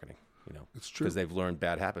skyrocketing. It's true because they've learned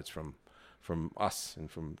bad habits from us and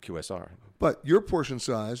from QSR. But your portion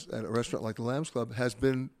size at a restaurant like the Lambs Club has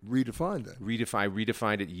been redefined. Then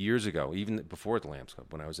redefined it years ago, even before the Lambs Club.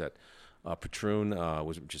 When I was at Patroon,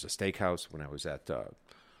 which is a steakhouse. When I was at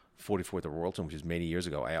 44th of Royalton, which is many years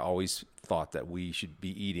ago, I always thought that we should be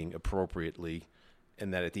eating appropriately,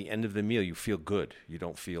 and that at the end of the meal you feel good. You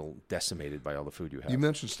don't feel decimated by all the food you have. You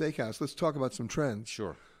mentioned steakhouse. Let's talk about some trends.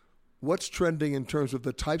 Sure. What's trending in terms of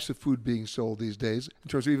the types of food being sold these days? In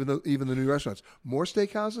terms of even the new restaurants, more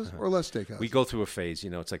steakhouses or less steakhouses? We go through a phase.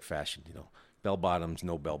 It's like fashion. Bell bottoms,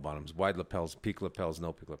 no bell bottoms, wide lapels, peak lapels,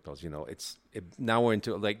 no peak lapels. Now we're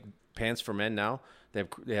into like pants for men. Now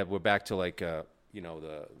we're back to like the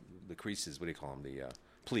creases. What do you call them? The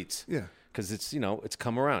pleats. Yeah. Because it's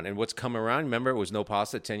come around, and what's come around. Remember, it was no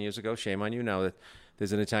pasta 10 years ago. Shame on you. Now that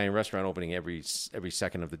there's an Italian restaurant opening every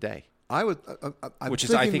second of the day. I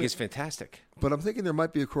think is fantastic. But I'm thinking there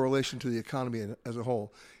might be a correlation to the economy as a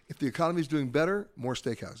whole. If the economy is doing better, more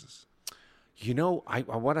steakhouses. I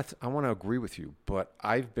want to agree with you, but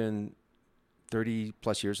I've been 30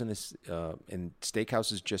 plus years in this, and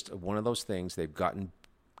steakhouse is just one of those things. They've gotten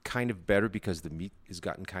kind of better because the meat has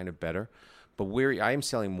gotten kind of better. But I am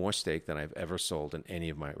selling more steak than I've ever sold in any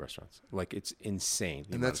of my restaurants. Like, it's insane.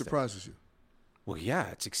 And that surprises you? Well, yeah,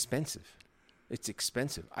 it's expensive. It's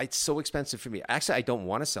expensive. It's so expensive for me. Actually, I don't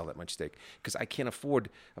want to sell that much steak because I can't afford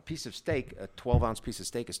a piece of steak. A 12-ounce piece of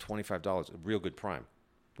steak is $25, a real good prime,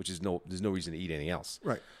 which is there's no reason to eat anything else.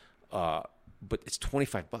 Right. But it's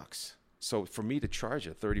 $25. So for me to charge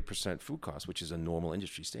a 30% food cost, which is a normal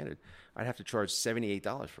industry standard, I'd have to charge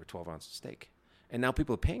 $78 for a 12-ounce steak. And now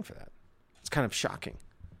people are paying for that. It's kind of shocking.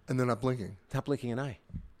 And they're not blinking. Not blinking an eye.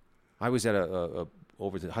 I was at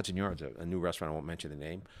over at Hudson Yards, a new restaurant. I won't mention the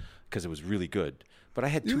name because it was really good. But I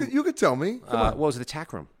had two. You could tell me. Come on. Well, it was the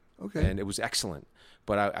Tack Room. Okay. And it was excellent.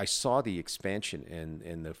 But I saw the expansion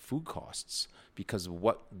in the food costs because of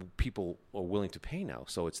what people are willing to pay now.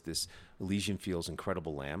 So it's this Elysian Fields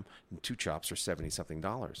incredible lamb, and 2 chops are $70-something.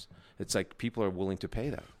 It's like people are willing to pay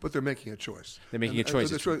that. But they're making a choice. They're making a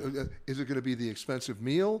choice. Is it going to be the expensive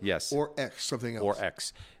meal? Yes. Or X, something else? Or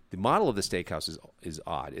X. The model of the steakhouse is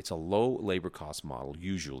odd. It's a low labor cost model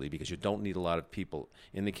usually because you don't need a lot of people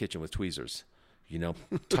in the kitchen with tweezers,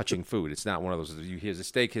 touching food. It's not one of those. Here's a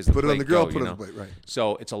steak. Here's the plate. Put it on the grill. Go, put it on the plate. Right.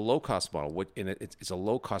 So it's a low cost model. It's a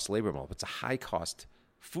low cost labor model. It's a high cost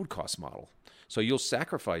food cost model. So you'll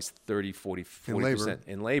sacrifice 30, 40%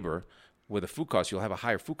 in labor. With a food cost, you'll have a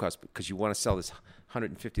higher food cost because you want to sell this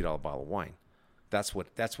 $150 bottle of wine. That's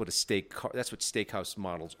what steakhouse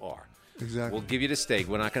models are. Exactly. We'll give you the steak.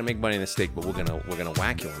 We're not going to make money on the steak, but we're gonna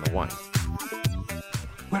whack you on the wine.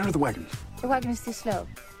 Where are the wagons? The wagon is too slow.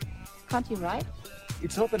 Can't you ride?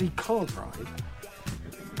 It's not that he can't ride.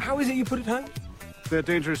 How is it you put it home? They're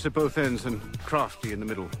dangerous at both ends and crafty in the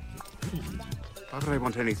middle. Why would I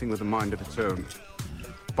want anything with a mind of its own,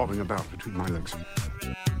 bobbing about between my legs?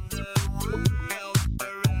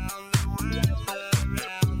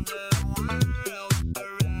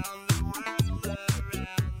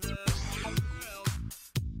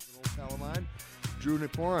 Drew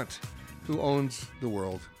Naporant, who owns the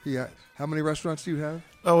world. How many restaurants do you have?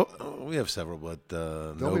 Oh, we have several, but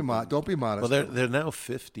don't be modest. Well, there are now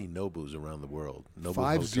 50 Nobus around the world.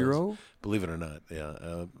 Nobu 50? Believe it or not,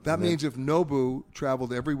 yeah. That means if Nobu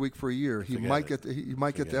traveled every week for a year, he might get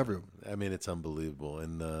to everyone. I mean, it's unbelievable.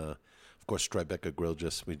 And of course, Tribeca Grill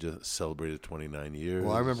we just celebrated 29 years.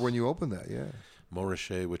 Well, I remember when you opened that. Yeah.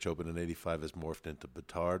 Montrachet, which opened in '85, has morphed into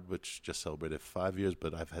Batard, which just celebrated 5 years,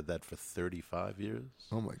 but I've had that for 35 years.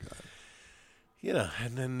 Oh, my God.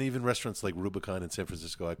 And then even restaurants like Rubicon in San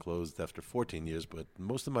Francisco, I closed after 14 years, but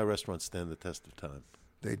most of my restaurants stand the test of time.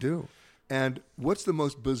 They do. And what's the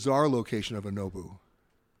most bizarre location of a Nobu?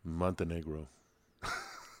 Montenegro.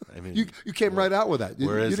 I mean, you came right out with that. You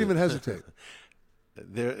didn't even hesitate.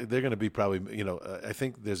 They're going to be probably, I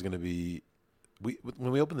think there's going to be,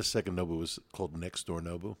 when we opened the second Nobu, it was called Next Door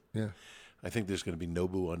Nobu. Yeah. I think there's going to be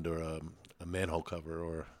Nobu under a manhole cover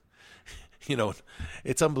or,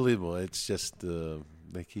 it's unbelievable. It's just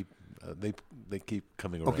they keep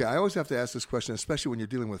coming around. Okay, I always have to ask this question, especially when you're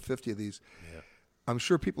dealing with 50 of these. Yeah. I'm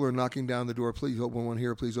sure people are knocking down the door. Please open one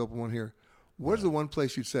here. Please open one here. What's the one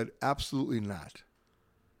place you said absolutely not?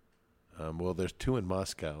 Well, there's 2 in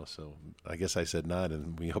Moscow, so I guess I said not,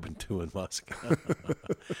 and we opened 2 in Moscow.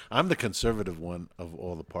 I'm the conservative one of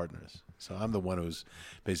all the partners, so I'm the one who's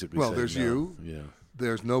basically saying there's no. you. Yeah.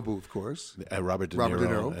 There's Nobu, of course. Robert De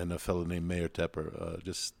Niro and a fellow named Mayor Tepper.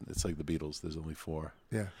 It's like the Beatles. There's only 4.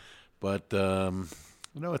 Yeah. But,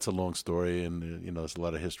 it's a long story, and, there's a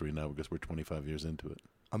lot of history now because we're 25 years into it.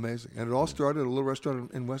 Amazing. And it all started at a little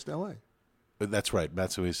restaurant in West L.A. That's right,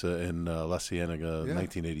 Matsuisa in La Cienega,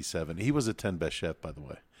 1987. He was a 10 best chef, by the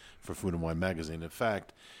way, for Food and Wine magazine. In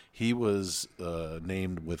fact, he was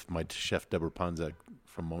named with my chef Deborah Ponzak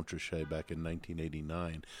from Montrachet back in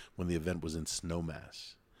 1989 when the event was in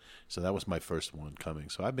Snowmass. So that was my first one coming.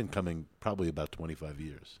 So I've been coming probably about 25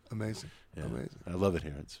 years. Amazing. Yeah. Amazing. I love it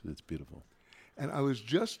here. It's beautiful. And I was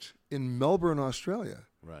just in Melbourne, Australia.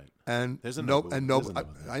 Right. And there's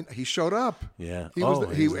a he showed up. Yeah. There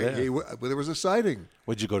was a sighting.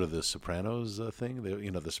 Would you go to the Sopranos thing?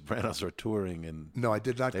 The Sopranos are touring, and no, I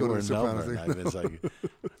did not go to the Sopranos thing. It's like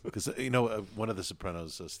because one of the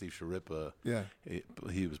Sopranos, Steve Sharippa. Yeah.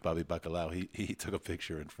 He was Bobby Bacalao. He took a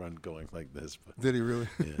picture in front, going like this. But, did he really?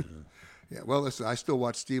 Yeah. Yeah. Well, listen, I still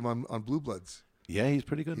watch Steve on Blue Bloods. Yeah, he's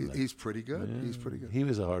pretty good. He's pretty good. Yeah. He's pretty good. He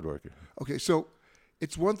was a hard worker. Okay, so.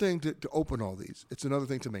 It's one thing to open all these. It's another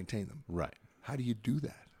thing to maintain them. Right. How do you do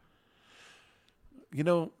that?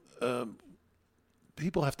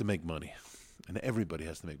 People have to make money, and everybody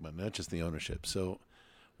has to make money, not just the ownership. So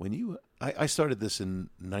when I started this in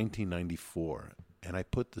 1994, and I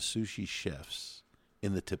put the sushi chefs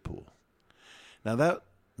in the tip pool. Now that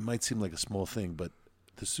might seem like a small thing, but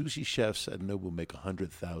the sushi chefs at Nobu make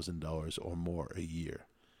 $100,000 or more a year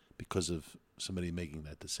because of somebody making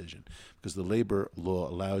that decision. Because the labor law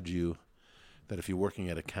allowed you that if you're working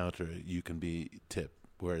at a counter, you can be tipped,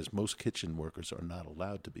 whereas most kitchen workers are not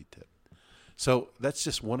allowed to be tipped. So that's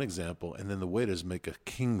just one example. And then the waiters make a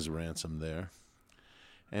king's ransom there.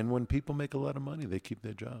 And when people make a lot of money, they keep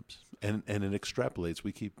their jobs. And it extrapolates.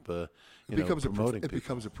 We keep promoting It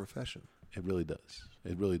becomes a profession. It really does.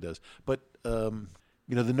 It really does. But,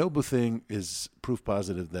 the Nobu thing is proof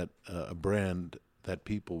positive that a brand that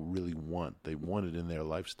people really want, they want it in their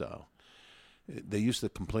lifestyle. They used to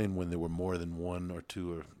complain when there were more than one or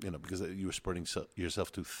two, because you were spreading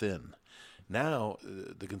yourself too thin. Now,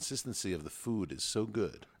 the consistency of the food is so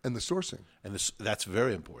good. And the sourcing. And that's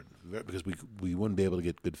very important because we wouldn't be able to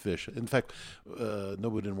get good fish. In fact,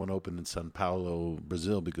 Nobu didn't want to open in São Paulo,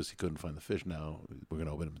 Brazil, because he couldn't find the fish. Now we're going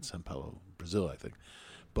to open in São Paulo, Brazil, I think.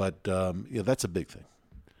 But, that's a big thing.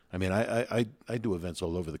 I mean, I do events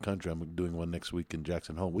all over the country. I'm doing one next week in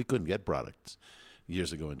Jackson Hole. We couldn't get products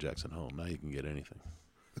years ago in Jackson Hole. Now you can get anything.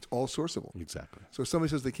 It's all sourceable. Exactly. So if somebody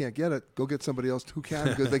says they can't get it, go get somebody else who can,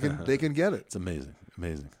 because they can get it. It's amazing.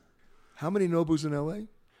 How many Nobus in L.A.?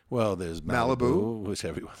 Well, there's Malibu, which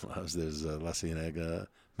everyone loves. There's La Cienega,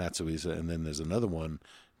 Matsuisa, and then there's another one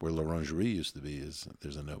where L'Orangerie used to be.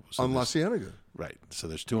 There's a Nobu. So on La Cienega. Right. So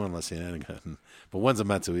there's two on La Cienega, but one's a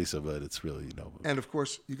Matsuisa, but it's really Nobu. And, of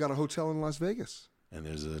course, you got a hotel in Las Vegas. And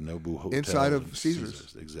there's a Nobu hotel. Inside of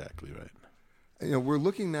Caesars. Exactly right. We're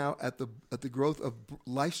looking now at the growth of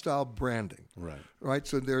lifestyle branding. Right.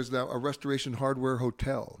 So there's now a Restoration Hardware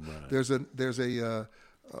hotel. Right. There's another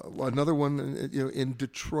one in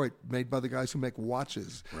Detroit made by the guys who make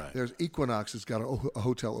watches. Right. There's Equinox has got a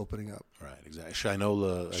hotel opening up. Right. Exactly.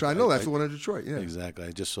 Shinola. That's the one in Detroit. Yeah. Exactly. I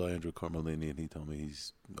just saw Andrew Carmelini, and he told me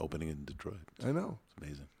he's opening in Detroit. I know. It's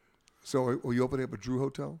amazing. So are you opening up a Drew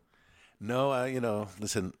hotel? No,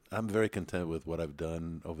 listen, I'm very content with what I've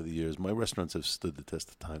done over the years. My restaurants have stood the test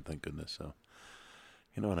of time, thank goodness. So,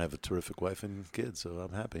 and I have a terrific wife and kids, so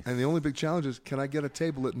I'm happy. And the only big challenge is, can I get a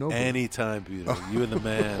table at Nobu? Anytime, Peter. You and the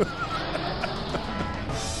man.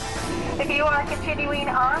 If you are continuing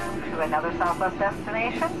on to another Southwest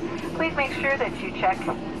destination, please make sure that you check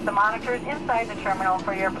the monitors inside the terminal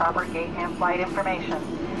for your proper gate and flight information.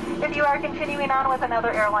 If you are continuing on with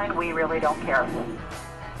another airline, we really don't care.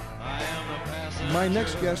 My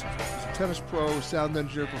next guest is a tennis pro, sound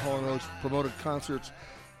engineer for Hall & Oates, promoted concerts,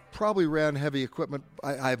 probably ran heavy equipment.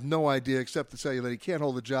 I have no idea except to tell you that he can't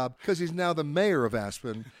hold the job because he's now the mayor of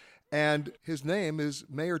Aspen, and his name is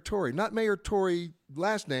Mayor Tory. Not Mayor Tory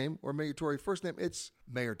last name or Mayor Tory first name. It's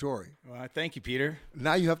Mayor Tory. Well, thank you, Peter.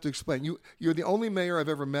 Now you have to explain. You're the only mayor I've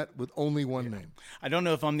ever met with only one name. I don't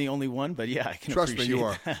know if I'm the only one, but yeah, I can Trust me, you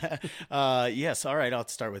are. Yes, all right, I'll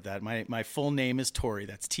start with that. My full name is Tory.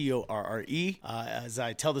 That's Torre. As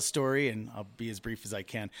I tell the story, and I'll be as brief as I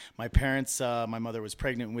can, my parents, my mother was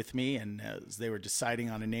pregnant with me, and as they were deciding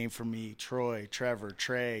on a name for me, Troy, Trevor,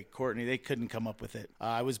 Trey, Courtney, they couldn't come up with it.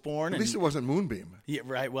 I was born. At least it wasn't Moonbeam. Yeah,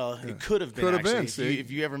 right. Well, it could have been. Could have been.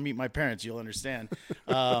 If you ever meet my parents, you'll understand.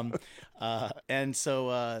 And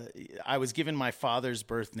so I was given my father's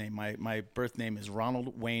birth name. My birth name is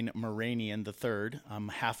Ronald Wayne Moranian III. I'm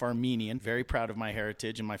half Armenian, very proud of my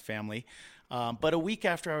heritage and my family. But a week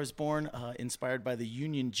after I was born, inspired by the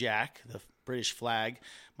Union Jack, the British flag,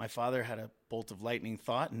 my father had a bolt of lightning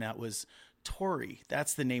thought, and that was Tory.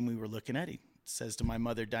 That's the name we were looking at. He says to my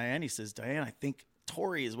mother, Diane, he says, Diane, I think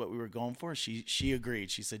Tory is what we were going for. She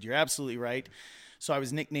agreed. She said, you're absolutely right. So I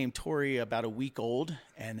was nicknamed Tory about a week old,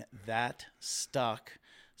 and that stuck.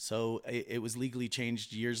 So it was legally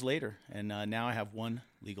changed years later, and now I have one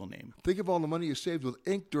legal name. Think of all the money you saved with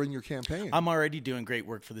ink during your campaign. I'm already doing great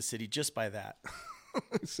work for the city just by that.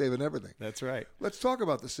 Saving everything. That's right. Let's talk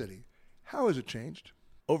about the city. How has it changed?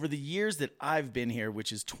 Over the years that I've been here,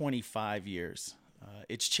 which is 25 years,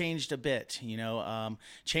 it's changed a bit.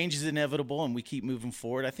 Change is inevitable, and we keep moving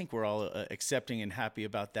forward. I think we're all accepting and happy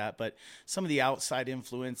about that. But some of the outside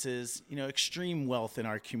influences, extreme wealth in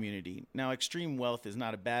our community. Now, extreme wealth is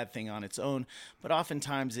not a bad thing on its own, but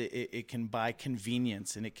oftentimes it can buy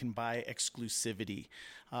convenience and it can buy exclusivity.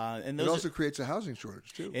 And it also creates a housing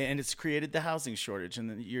shortage, too. And it's created the housing shortage,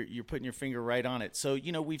 and you're putting your finger right on it. So,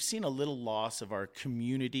 we've seen a little loss of our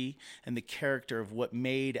community and the character of what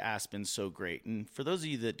made Aspen so great. And for those of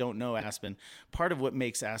you that don't know Aspen, part of what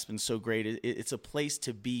makes Aspen so great is it's a place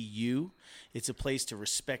to be you. It's a place to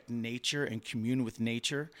respect nature and commune with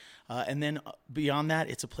nature. And then beyond that,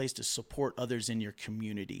 it's a place to support others in your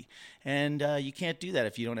community. And you can't do that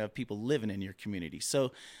if you don't have people living in your community.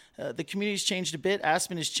 So the community's changed a bit.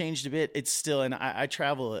 Aspen has changed a bit. It's still, and I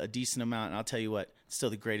travel a decent amount, and I'll tell you what, it's still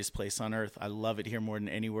the greatest place on earth. I love it here more than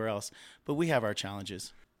anywhere else. But we have our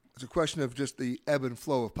challenges. It's a question of just the ebb and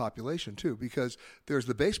flow of population, too, because there's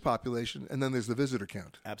the base population and then there's the visitor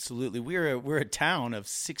count. Absolutely. We're a town of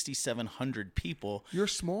 6,700 people. You're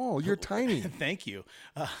small. You're tiny. Thank you.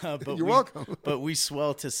 You're welcome. But we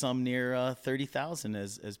swell to some near 30,000,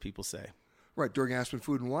 as people say. Right. During Aspen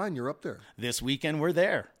Food and Wine, you're up there. This weekend, we're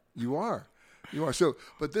there. You are. You are. So,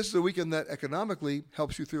 but this is a weekend that economically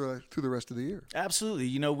helps you through the rest of the year. Absolutely.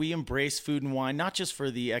 You know, we embrace Food and Wine, not just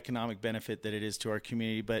for the economic benefit that it is to our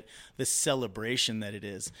community, but the celebration that it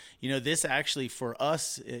is. You know, this actually, for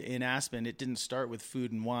us in Aspen, it didn't start with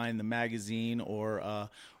Food and Wine, the magazine, or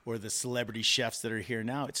the celebrity chefs that are here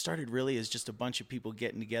now. It started really as just a bunch of people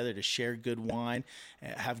getting together to share good wine,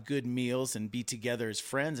 have good meals, and be together as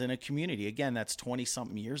friends in a community. Again, that's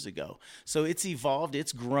 20-something years ago. So it's evolved.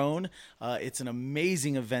 It's grown. It's an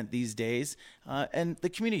amazing event these days, and the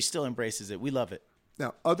community still embraces it. We love it.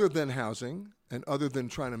 Now, other than housing and other than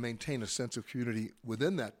trying to maintain a sense of community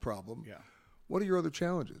within that problem, what are your other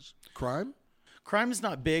challenges? Crime? Crime is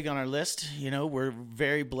not big on our list. You know, we're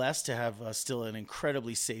very blessed to have still an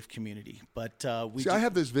incredibly safe community. But I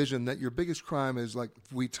have this vision that your biggest crime is like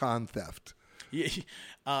Vuitton theft.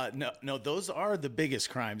 No, those are the biggest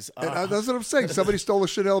crimes. That's what I'm saying. Somebody stole a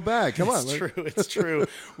Chanel bag. Come on. It's true.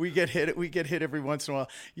 We get hit every once in a while.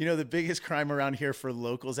 You know, the biggest crime around here for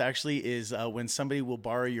locals actually is when somebody will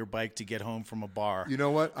borrow your bike to get home from a bar. You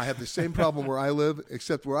know what? I have the same problem where I live,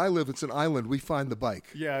 except where I live, it's an island. We find the bike.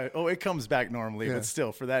 Yeah. Oh, it comes back normally, but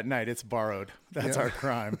still, for that night, it's borrowed. That's our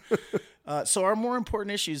crime. So our more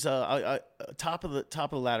important issues, top of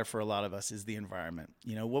the ladder for a lot of us, is the environment.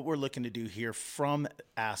 You know, what we're looking to do here from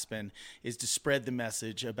Aspen is to spread the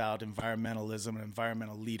message about environmentalism and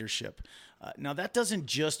environmental leadership. Now, that doesn't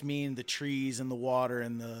just mean the trees and the water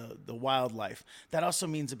and the wildlife. That also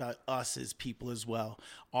means about us as people as well.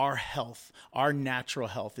 Our health, our natural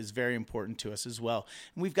health is very important to us as well.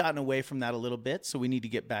 And we've gotten away from that a little bit, so we need to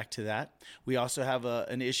get back to that. We also have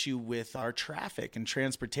an issue with our traffic and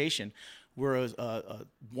transportation. We're a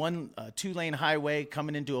 2-lane highway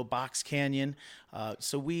coming into a box canyon.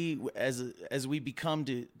 So we, as we become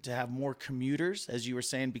to have more commuters, as you were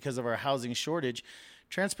saying, because of our housing shortage,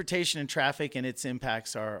 transportation and traffic and its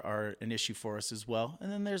impacts are an issue for us as well.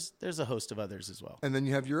 And then there's a host of others as well. And then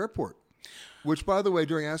you have your airport, which, by the way,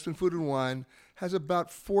 during Aspen Food and Wine, has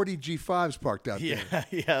about 40 G5s parked out there.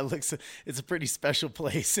 Yeah, it's a pretty special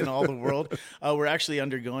place in all the world. We're actually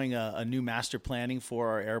undergoing a new master planning for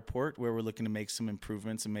our airport where we're looking to make some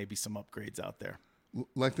improvements and maybe some upgrades out there.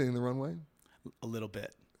 Lengthening the runway? A little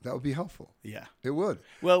bit. That would be helpful. Yeah. It would.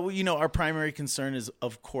 Well, you know, our primary concern is,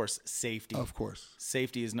 of course, safety. Of course.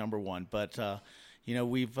 Safety is number one. But, you know,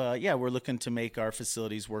 we're looking to make our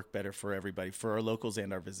facilities work better for everybody, for our locals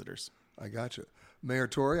and our visitors. I gotcha. Mayor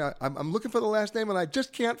Tory, I'm looking for the last name and I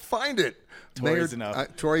just can't find it. Tory is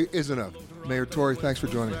enough. Tory is enough. Mayor Tory, thanks for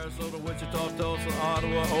joining us. Wichita, Tulsa,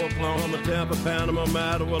 Ottawa, Oklahoma, Tampa, Panama,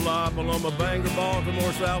 Mattawa, La Paloma, Bangor,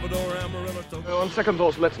 Baltimore, Salvador, Amarillo. On second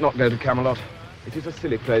thoughts, let's not go to Camelot. It is a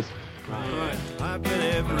silly place. Right. I've been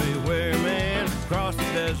everywhere, man. Across the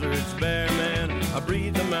deserts, bare, man. I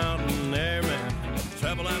breathe the mountain air, man.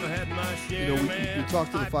 Travel, I've had my share, we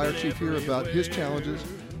talked to the fire chief here about his challenges.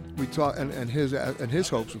 We talk and his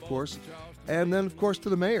hopes, of course, and then of course to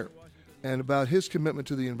the mayor and about his commitment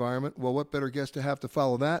to the environment. Well, what better guest to have to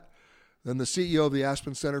follow that than the CEO of the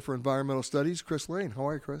Aspen Center for Environmental Studies, Chris Lane. How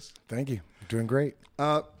are you, Chris? Thank you. Doing great.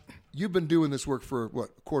 You've been doing this work for what,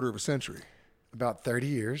 a quarter of a century? About 30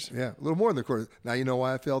 years. Yeah, a little more than a quarter. Now you know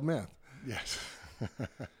why I failed math. Yes.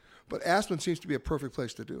 But Aspen seems to be a perfect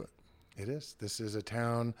place to do it. It is. This is a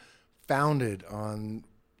town founded on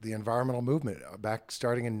the environmental movement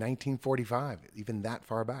starting in 1945, even that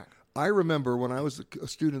far back. I remember when I was a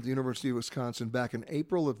student at the University of Wisconsin back in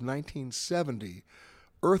April of 1970,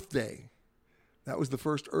 Earth Day. That was the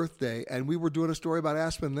first Earth Day, and we were doing a story about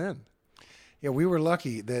Aspen then. Yeah, we were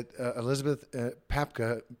lucky that Elizabeth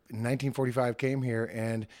Papka in 1945 came here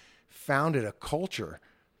and founded a culture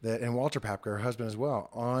and Walter Papka, her husband as well,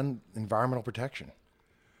 on environmental protection.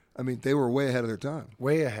 I mean, they were way ahead of their time.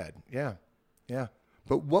 Way ahead, yeah.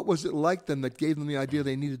 But what was it like then that gave them the idea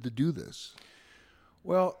they needed to do this?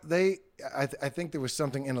 Well, I think there was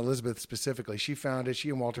something in Elizabeth specifically. She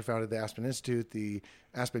and Walter founded the Aspen Institute, the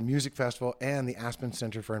Aspen Music Festival, and the Aspen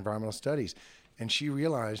Center for Environmental Studies. And she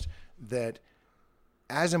realized that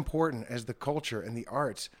as important as the culture and the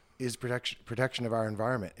arts is protection of our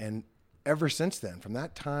environment. And ever since then, from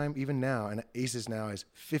that time, even now, and ACES now is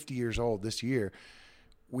 50 years old this year,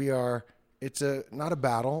 it's not a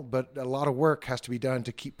battle, but a lot of work has to be done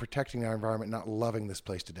to keep protecting our environment, not loving this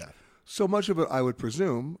place to death. So much of it, I would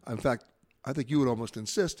presume, in fact, I think you would almost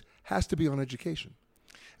insist, has to be on education.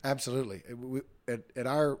 Absolutely. At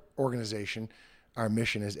our organization, our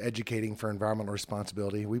mission is educating for environmental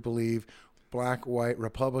responsibility. We believe black, white,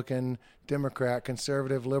 Republican, Democrat,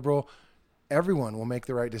 conservative, liberal, everyone will make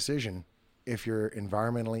the right decision if you're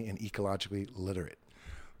environmentally and ecologically literate.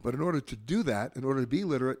 But in order to do that, in order to be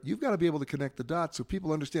literate, you've got to be able to connect the dots so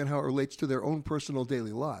people understand how it relates to their own personal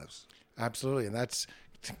daily lives. Absolutely, and that's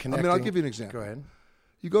connecting. I mean, I'll give you an example. Go ahead.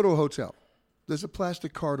 You go to a hotel. There's a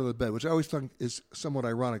plastic card on the bed, which I always think is somewhat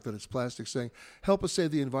ironic that it's plastic, saying, help us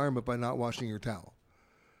save the environment by not washing your towel.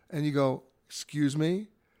 And you go, excuse me?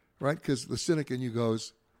 Right? Because the cynic in you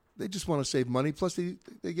goes, they just want to save money, plus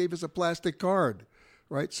they gave us a plastic card.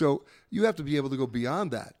 Right? So you have to be able to go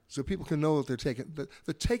beyond that so people can know that they're taking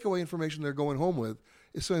the takeaway information they're going home with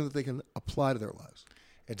is something that they can apply to their lives.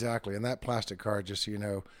 Exactly. And that plastic card, just so you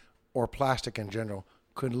know, or plastic in general,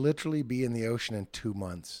 could literally be in the ocean in 2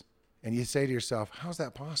 months. And you say to yourself, how's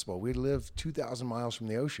that possible? We live 2,000 miles from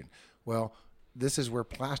the ocean. Well, this is where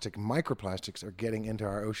microplastics are getting into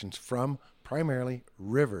our oceans from primarily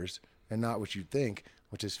rivers and not what you'd think,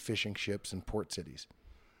 which is fishing ships and port cities.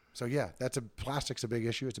 So yeah, plastic's a big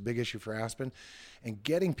issue. It's a big issue for Aspen, and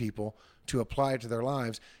getting people to apply it to their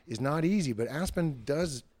lives is not easy, but Aspen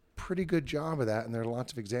does a pretty good job of that, and there are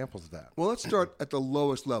lots of examples of that. Well, let's start at the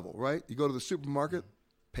lowest level, right? You go to the supermarket,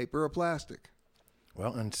 paper or plastic.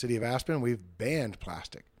 Well, in the city of Aspen, we've banned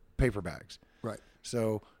plastic, paper bags. Right.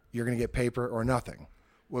 So you're going to get paper or nothing.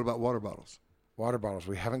 What about water bottles? Water bottles,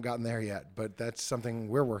 we haven't gotten there yet, but that's something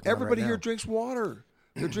we're working on Everybody right here now. drinks water.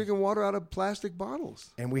 They're drinking water out of plastic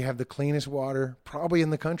bottles. And we have the cleanest water probably in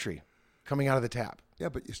the country coming out of the tap. Yeah,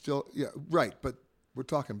 but right. But we're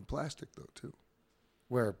talking plastic though too.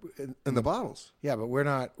 Where in the bottles. Yeah, but we're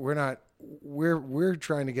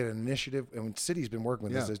trying to get an initiative, and the city's been working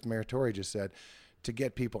with this, as Mayor Tory just said, to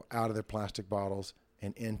get people out of their plastic bottles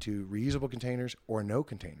and into reusable containers or no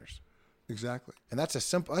containers. Exactly. And that's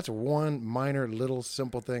one minor little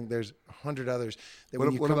simple thing. There's 100 others that what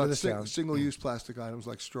when you come about to this town, single-use plastic items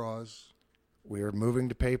like straws? We are moving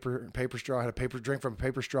to paper straw. I had a paper drink from a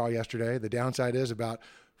paper straw yesterday. The downside is about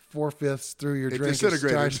 4/5 through your drink it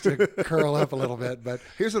starts to curl up a little bit. But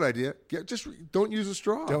here's an idea: just don't use a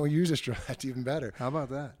straw. Don't use a straw. That's even better. How about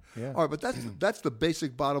that? Yeah. All right, but that's the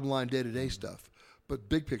basic bottom line day-to-day stuff. But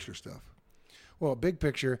big picture stuff. Well, big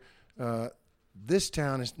picture. This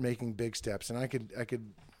town is making big steps, and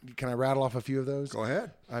can I rattle off a few of those? Go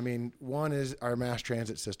ahead. I mean, one is our mass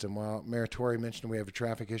transit system. While Mayor Tory mentioned we have a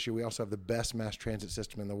traffic issue, we also have the best mass transit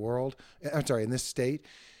system in the world. In this state.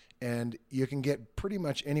 And you can get pretty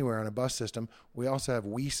much anywhere on a bus system. We also have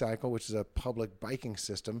WeCycle, which is a public biking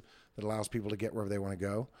system that allows people to get wherever they want to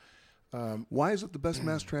go. Why is it the best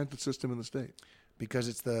mass transit system in the state? Because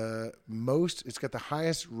it's got the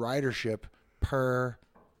highest ridership per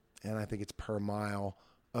mile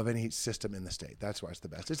of any system in the state. That's why it's the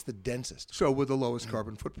best. It's the densest. So with the lowest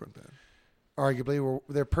carbon footprint then? Arguably,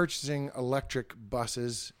 they're purchasing electric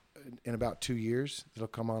buses in about 2 years. It'll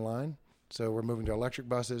come online. So we're moving to electric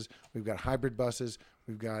buses. We've got hybrid buses.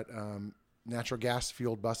 We've got natural gas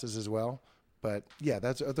fueled buses as well. But yeah,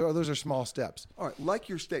 those are small steps. All right, like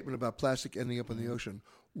your statement about plastic ending up in the ocean,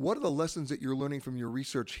 what are the lessons that you're learning from your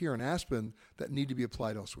research here in Aspen that need to be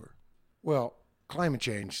applied elsewhere? Well, climate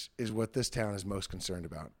change is what this town is most concerned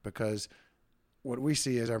about, because what we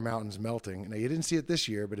see is our mountains melting. Now, you didn't see it this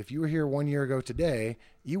year, but if you were here 1 year ago today,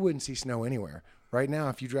 you wouldn't see snow anywhere. Right now,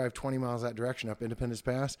 if you drive 20 miles that direction up Independence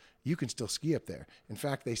Pass, you can still ski up there. In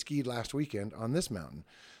fact, they skied last weekend on this mountain.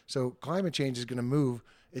 So climate change is going to move.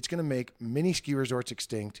 It's going to make many ski resorts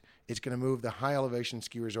extinct. It's going to move the high elevation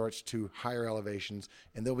ski resorts to higher elevations,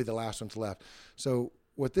 and they'll be the last ones left. So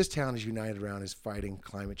what this town is united around is fighting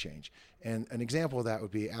climate change. And an example of that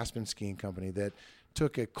would be Aspen Skiing Company that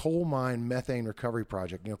took a coal mine methane recovery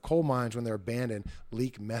project. You know, coal mines, when they're abandoned,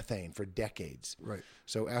 leak methane for decades. Right.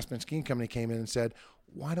 So Aspen Skiing Company came in and said,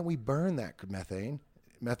 why don't we burn that methane?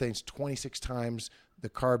 Methane's 26 times the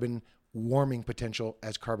carbon warming potential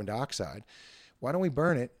as carbon dioxide. Why don't we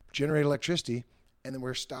burn it, generate electricity, and then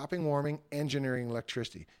we're stopping warming and generating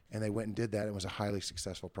electricity. And they went and did that. It was a highly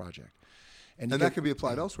successful project. And that could be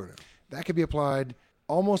applied elsewhere now. That could be applied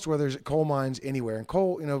almost where there's coal mines anywhere. And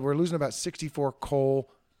coal, we're losing about 64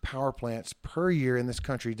 coal power plants per year in this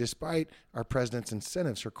country, despite our president's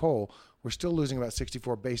incentives for coal. We're still losing about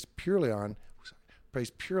 64 based purely on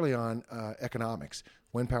economics.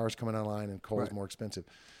 Wind power is coming online and coal is more expensive.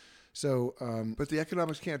 So, but the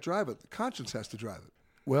economics can't drive it. The conscience has to drive it.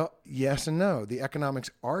 Well, yes and no. The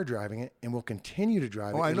economics are driving it and will continue to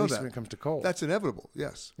drive it. I know least that. when it comes to coal. That's inevitable.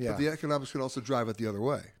 Yes. Yeah. But the economics could also drive it the other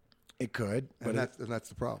way. It could, and that's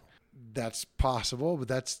the problem. That's possible, but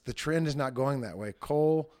the trend is not going that way.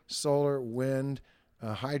 Coal, solar, wind,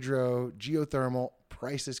 hydro, geothermal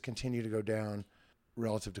prices continue to go down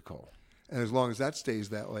relative to coal. And as long as that stays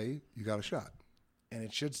that way, you got a shot. And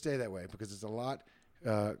it should stay that way because it's a lot.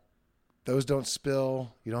 Those don't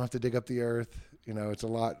spill. You don't have to dig up the earth. It's a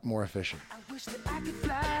lot more efficient.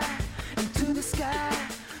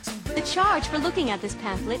 The charge for looking at this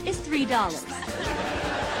pamphlet is $3.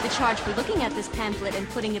 The charge for looking at this pamphlet and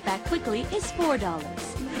putting it back quickly is $4.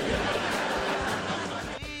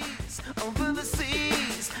 Over the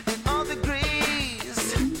seas and all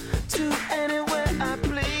degrees to anywhere I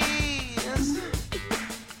please.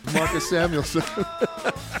 Marcus Samuelsson,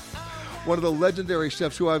 one of the legendary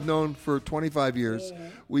chefs who I've known for 25 years.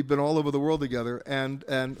 We've been all over the world together, and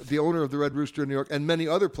the owner of the Red Rooster in New York and many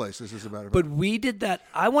other places, as a matter of fact. But we did that,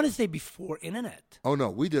 I want to say, before internet. Oh, no,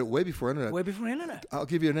 we did it way before internet. Way before internet. I'll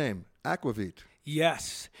give you a name, Aquavit.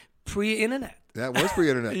 Yes, pre-internet. That was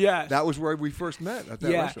pre-internet. Yeah. That was where we first met, at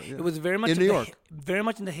that restaurant. Yeah. It was very much in New York. Very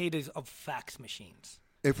much in the heydays of fax machines.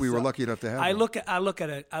 If we were lucky enough to have I them. look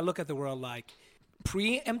at the world like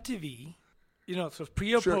pre-MTV, so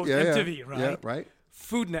pre or post yeah, MTV, right? Yeah, right.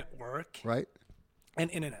 Food Network. Right. And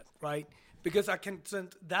internet, right? Because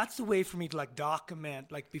that's the way for me to document.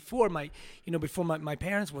 Before my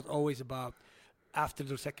parents was always about after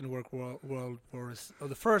the Second World War or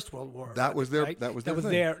the First World War. That was their right? that was that was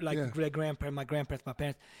thing. their Yeah. my grandparents, my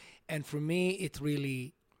parents, and for me it's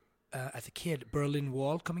really as a kid Berlin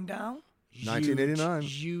Wall coming down. 1989.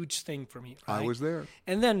 Huge thing for me. I right? was there.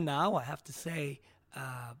 And then now I have to say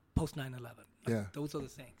post 9/11. Yeah. Those are the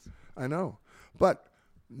things. I know, but.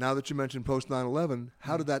 Now that you mentioned post 9/11,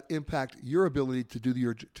 how did that impact your ability to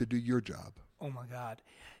do your job? Oh my God,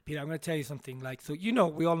 Peter, I'm going to tell you something.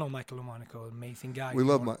 We all know Michael Lomonaco, amazing guy. We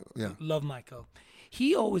love Michael. Yeah, love Michael.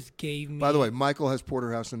 He always gave me. By the way, Michael has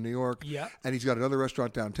Porterhouse in New York. Yeah, and he's got another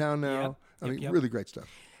restaurant downtown now. Yep. Really great stuff.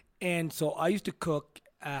 And so I used to cook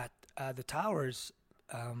at the Towers.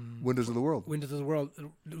 Windows of the World. Windows of the World.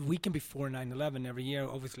 The weekend before 9/11 every year.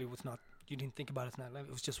 Obviously, it was not. You didn't think about it as 9/11.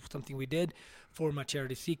 It was just something we did for my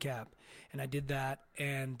charity CCAP. And I did that.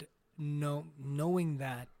 And knowing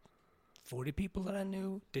that 40 people that I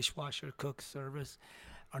knew, dishwasher, cook, service,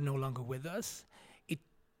 are no longer with us, it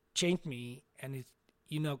changed me. And it's,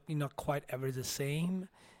 you're not quite ever the same.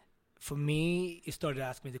 For me, it started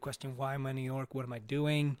asking me the question, why am I in New York? What am I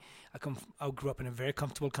doing? I grew up in a very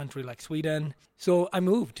comfortable country like Sweden. So I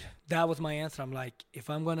moved. That was my answer. I'm like,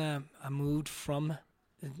 I moved from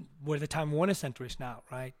where the Time Warner Center is now,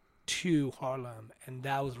 right, to Harlem. And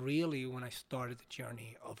that was really when I started the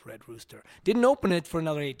journey of Red Rooster. Didn't open it for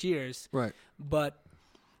another 8 years. Right. But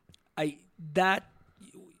that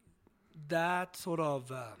sort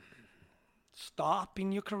of stop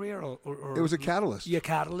in your career or it was a catalyst. Yeah,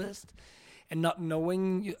 catalyst. And not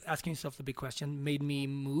knowing, asking yourself the big question, made me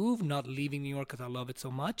move, not leaving New York because I love it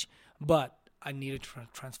so much, but I needed to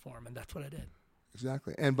transform, and that's what I did.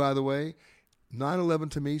 Exactly. And by the way,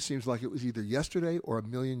 9/11 to me seems like it was either yesterday or a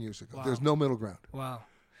million years ago. Wow. There's no middle ground. Wow.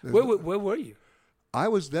 Where were you? I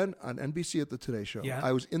was then on NBC at the Today Show. Yeah.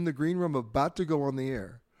 I was in the green room about to go on the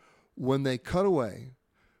air when they cut away.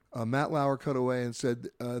 Matt Lauer cut away and said,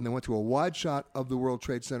 and they went to a wide shot of the World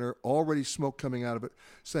Trade Center, already smoke coming out of it,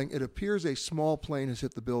 saying, it appears a small plane has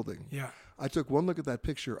hit the building. Yeah. I took one look at that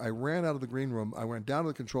picture. I ran out of the green room. I went down to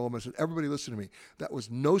the control room. I said, everybody listen to me. That was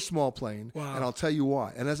no small plane, Wow. and I'll tell you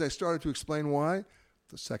why. And as I started to explain why,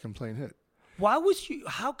 the second plane hit.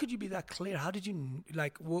 How could you be that clear? How did you,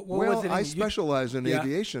 what well, was it? I specialize in Yeah.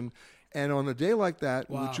 aviation, and on a day like that,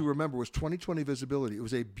 Wow. which you remember was 20/20 visibility, it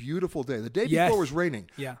was a beautiful day. The day Yes. before was raining,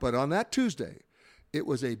 Yeah. but on that Tuesday, it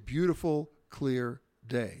was a beautiful, clear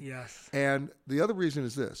day. Yes. And the other reason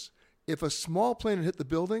is this. If a small plane had hit the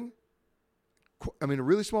building, a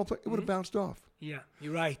really small plane, it would have bounced off. Yeah,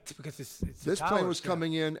 you're right, because it's This the plane towers, was yeah.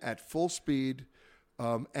 coming in at full speed,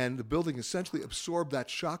 and the building essentially absorbed that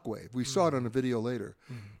shockwave. We saw it on a video later,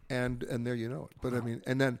 and there you know it. But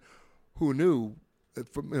and then who knew?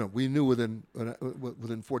 We knew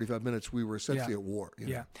within 45 minutes we were essentially at war. you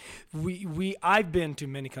know? Yeah, I've been to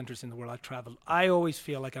many countries in the world. I've traveled. I always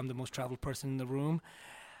feel like I'm the most traveled person in the room.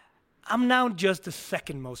 I'm now just the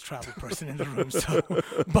second most traveled person in the room, so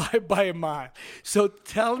by a mile. So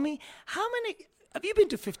tell me, how many, have you been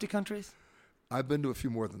to 50 countries? I've been to a few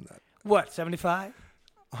more than that. What, 75?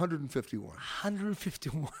 151.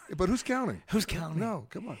 151. But who's counting? Who's counting? No,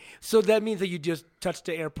 come on. So that means that you just touched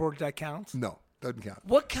the airport, that counts? No, doesn't count.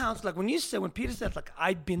 What counts? Like when Peter says, like,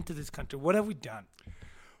 I've been to this country, what have we done?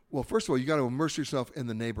 Well, first of all, you got to immerse yourself in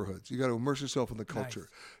the neighborhoods. You got to immerse yourself in the culture. Nice.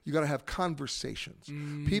 You got to have conversations.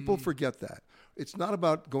 People forget that. It's not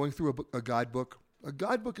about going through a guidebook. A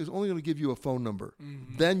guidebook is only going to give you a phone number.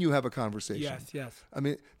 Then you have a conversation. Yes. I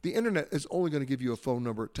mean, the internet is only going to give you a phone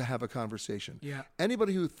number to have a conversation. Yeah.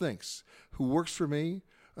 Anybody who works for me,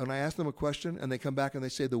 and I ask them a question, and they come back and they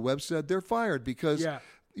say the web said, they're fired because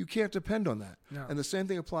you can't depend on that. No. And the same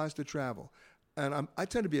thing applies to travel. And I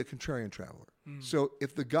tend to be a contrarian traveler. So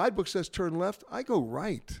if the guidebook says turn left, I go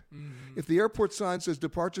right. If the airport sign says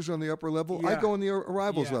departures on the upper level, I go on the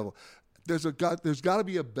arrivals level. There's got to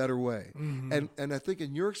be a better way. And I think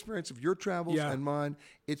in your experience of your travels and mine,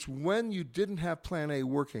 it's when you didn't have plan A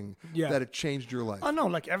working that it changed your life. Oh no,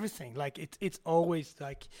 like everything. Like it's always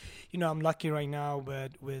like, I'm lucky right now,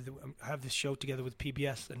 but I have this show together with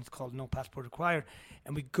PBS, and it's called No Passport Required,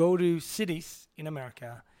 and we go to cities in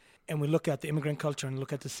America. And we look at the immigrant culture and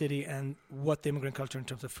look at the city and what the immigrant culture in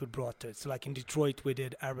terms of food brought to it. So like in Detroit, we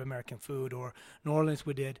did Arab American food, or New Orleans,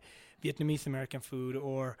 we did Vietnamese American food,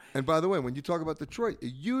 or... And by the way, when you talk about Detroit, a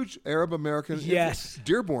huge Arab American... Yes.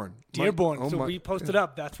 Dearborn. We posted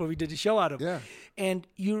up. That's what we did the show out of. Yeah. And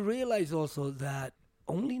you realize also that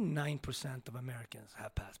only 9% of Americans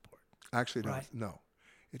have passports. Actually, right? No.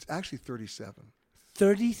 It's actually 37.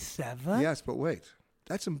 37? Yes, but wait.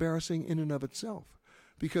 That's embarrassing in and of itself.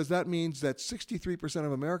 Because that means that 63%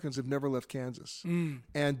 of Americans have never left Kansas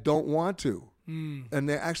and don't want to. And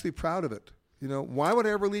they're actually proud of it. Why would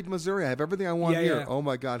I ever leave Missouri? I have everything I want here. Yeah. Oh,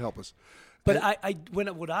 my God, help us. But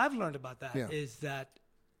what I've learned about that is that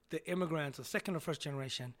the immigrants, the second or first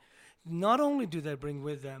generation, not only do they bring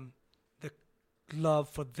with them the love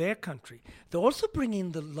for their country, they also bring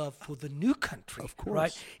in the love for the new country. Of course.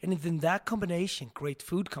 Right? And in that combination, great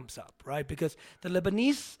food comes up, right? Because the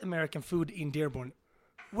Lebanese American food in Dearborn,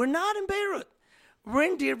 we're not in Beirut. We're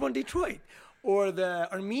in Dearborn, Detroit. Or the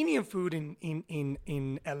Armenian food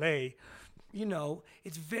in L.A.,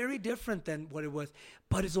 it's very different than what it was.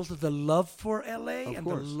 But it's also the love for L.A. and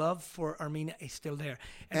the love for Armenia is still there.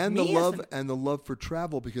 And the love for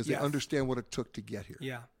travel because they understand what it took to get here.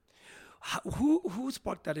 Yeah. Who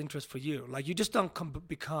sparked that interest for you? Like, you just don't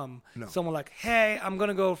become someone like, hey, I'm going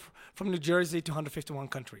to go from New Jersey to 151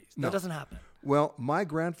 countries. That doesn't happen. Well, my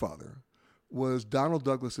grandfather was Donald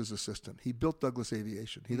Douglas's assistant. He built Douglas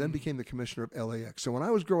Aviation. He then became the commissioner of LAX. So when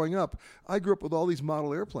I was growing up, I grew up with all these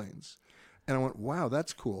model airplanes. And I went, wow,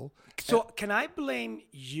 that's cool. So can I blame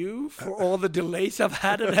you for all the delays I've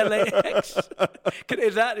had at LAX?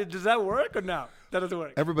 Does that work or no? That doesn't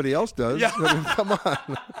work. Everybody else does. Yeah. I mean, come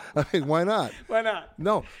on. I mean, why not? Why not?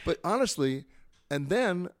 No, but honestly, and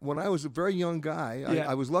then when I was a very young guy,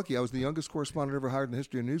 I was lucky. I was the youngest correspondent ever hired in the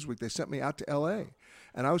history of Newsweek. They sent me out to L.A.,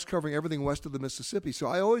 and I was covering everything west of the Mississippi. So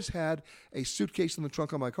I always had a suitcase in the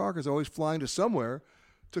trunk of my car because I was always flying to somewhere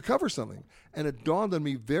to cover something. And it dawned on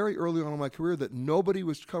me very early on in my career that nobody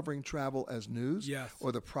was covering travel as news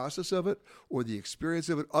or the process of it or the experience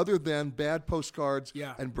of it other than bad postcards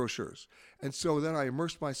and brochures. And so then I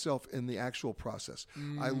immersed myself in the actual process.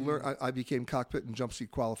 I became cockpit and jump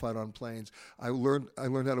seat qualified on planes. I learned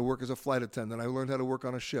how to work as a flight attendant. I learned how to work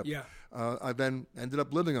on a ship. I then ended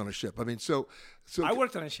up living on a ship. I mean, so I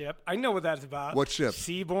worked on a ship. I know what that's about. What ship?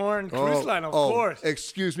 Seabourn Cruise Line, of course.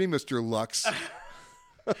 Excuse me, Mr. Lux.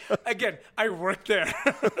 Again, I worked there.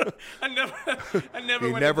 I never.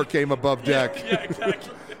 He never came above deck. Yeah,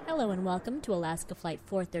 exactly. Hello and welcome to Alaska Flight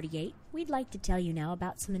 438. We'd like to tell you now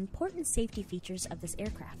about some important safety features of this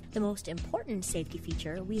aircraft. The most important safety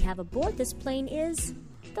feature we have aboard this plane is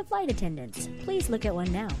the flight attendants. Please look at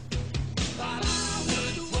one now.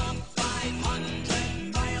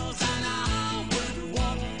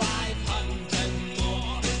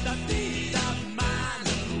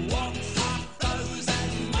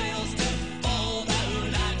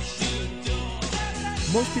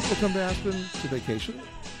 Most people come to Aspen to vacation,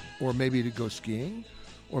 or maybe to go skiing,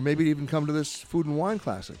 or maybe to even come to this Food and Wine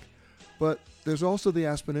Classic. But there's also the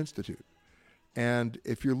Aspen Institute. And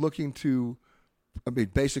if you're looking to,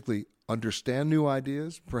 basically understand new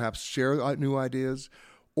ideas, perhaps share new ideas,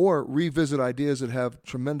 or revisit ideas that have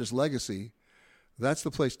tremendous legacy, that's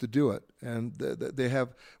the place to do it. And they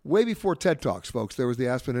have, way before TED Talks, folks, there was the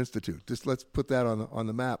Aspen Institute. Just let's put that on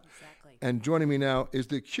the map. Exactly. And joining me now is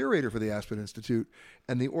the curator for the Aspen Institute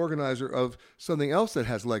and the organizer of something else that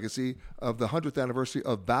has legacy of the 100th anniversary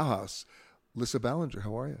of Bauhaus. Lissa Ballinger,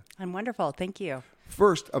 how are you? I'm wonderful, thank you.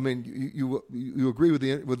 First, I mean, you agree with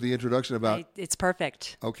the introduction about it's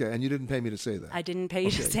perfect. Okay, and you didn't pay me to say that. I didn't pay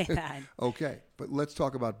you to say that. Okay, but let's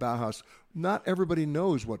talk about Bauhaus. Not everybody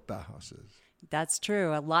knows what Bauhaus is. That's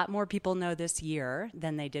true. A lot more people know this year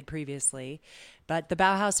than they did previously. But the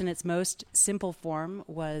Bauhaus in its most simple form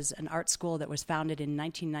was an art school that was founded in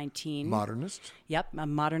 1919. Modernist? Yep, a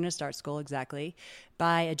modernist art school, exactly,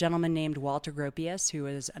 by a gentleman named Walter Gropius, who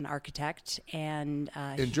was an architect. And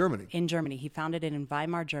in Germany? In Germany. He founded it in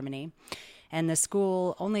Weimar, Germany. And the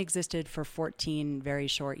school only existed for 14 very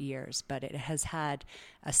short years, but it has had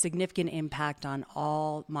a significant impact on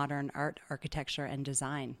all modern art, architecture, and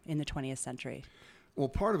design in the 20th century. Well,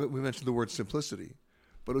 part of it, we mentioned the word simplicity,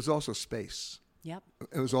 but it was also space. Yep.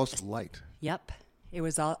 It was also light. Yep. It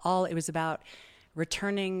was it was about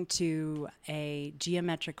returning to a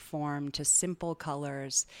geometric form, to simple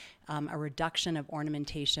colors, a reduction of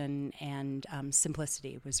ornamentation, and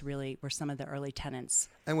simplicity were some of the early tenets.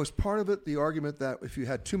 And was part of it the argument that if you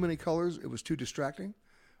had too many colors, it was too distracting,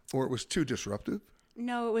 or it was too disruptive?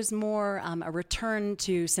 No, it was more a return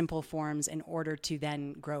to simple forms in order to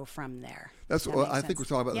then grow from there. That's what I think we're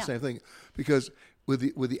talking about the same thing, because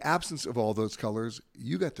with the absence of all those colors,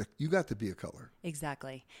 you got to be a color.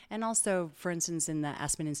 Exactly. And also, for instance, in the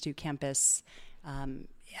Aspen Institute campus, and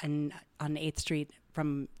on 8th Street,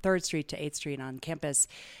 from 3rd Street to 8th Street on campus,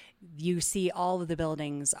 you see all of the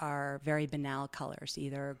buildings are very banal colors,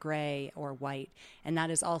 either gray or white, and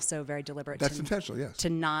that is also very deliberate. That's intentional, yes.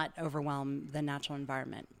 To not overwhelm the natural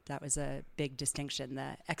environment. That was a big distinction.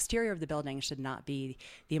 The exterior of the building should not be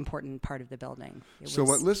the important part of the building. So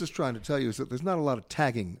what Liz is trying to tell you is that there's not a lot of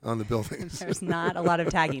tagging on the buildings. There's not a lot of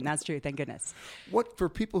tagging. That's true. Thank goodness. What, for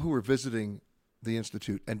people who are visiting the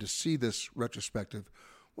Institute and to see this retrospective,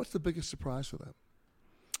 what's the biggest surprise for them?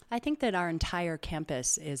 I think that our entire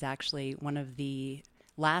campus is actually one of the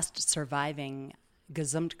last surviving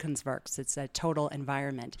Gesamtkunstwerks. It's a total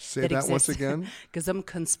environment. Say that once again.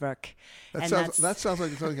 Gesamtkunstwerk. That sounds like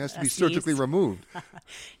something has to be surgically removed.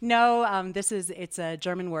 No, it's a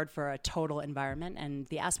German word for a total environment, and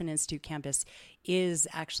the Aspen Institute campus is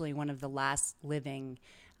actually one of the last living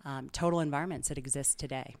total environments that exist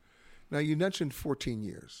today. Now, you mentioned 14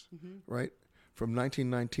 years, right? From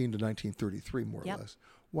 1919 to 1933, more or less.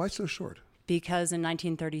 Why so short? Because in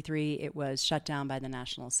 1933, it was shut down by the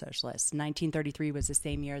National Socialists. 1933 was the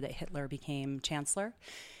same year that Hitler became chancellor,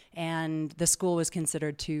 and the school was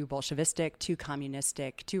considered too Bolshevistic, too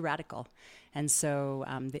communistic, too radical. And so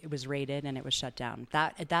it was raided and it was shut down.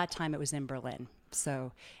 At that time, it was in Berlin.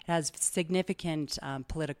 So it has significant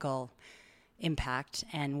political impact.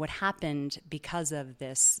 And what happened because of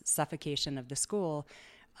this suffocation of the school,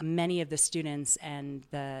 many of the students and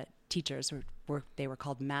the teachers, they were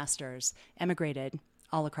called masters, emigrated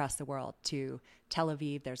all across the world to Tel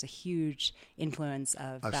Aviv. There's a huge influence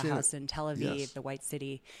of Bauhaus in Tel Aviv, the White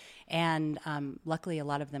City. And luckily, a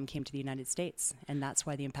lot of them came to the United States, and that's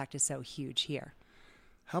why the impact is so huge here.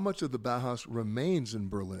 How much of the Bauhaus remains in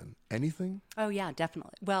Berlin? Anything? Oh, yeah,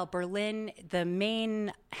 definitely. Well, Berlin, the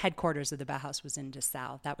main headquarters of the Bauhaus was in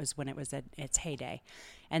Dessau. That was when it was at its heyday.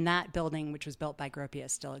 And that building, which was built by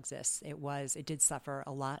Gropius, still exists. It did suffer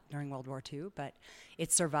a lot during World War II, but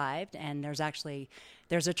it survived. And there's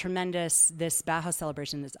a tremendous, this Bauhaus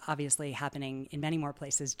celebration is obviously happening in many more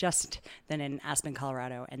places just than in Aspen,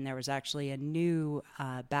 Colorado. And there was actually a new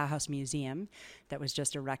Bauhaus museum that was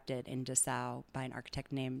just erected in Dessau by an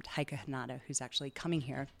architect named Heike Hanada, who's actually coming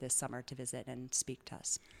here this summer to visit and speak to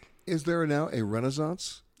us. Is there now a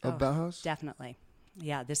renaissance of Bauhaus? Definitely.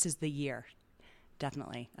 Yeah, this is the year.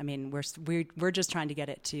 Definitely. I mean, we're just trying to get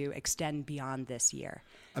it to extend beyond this year.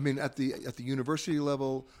 I mean, at the university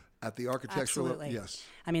level, at the architectural level, yes.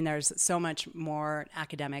 I mean, there's so much more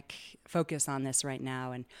academic focus on this right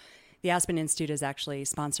now, and the Aspen Institute is actually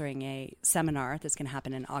sponsoring a seminar that's going to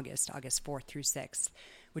happen in August 4th through 6th,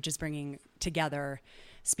 which is bringing together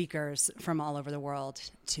speakers from all over the world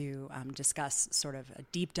to discuss sort of a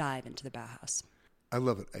deep dive into the Bauhaus. I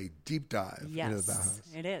love it, a deep dive into the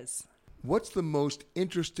Bauhaus. It is. What's the most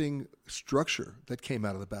interesting structure that came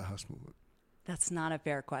out of the Bauhaus movement? That's not a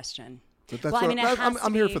fair question. But that's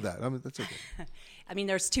I'm here for that. That's okay. I mean,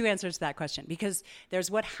 there's two answers to that question, because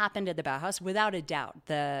there's what happened at the Bauhaus. Without a doubt,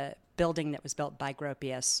 the building that was built by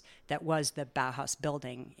Gropius, that was the Bauhaus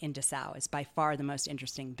building in Dessau, is by far the most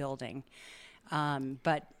interesting building.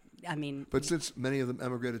 But I mean. But since many of them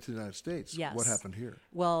emigrated to the United States, yes. What happened here?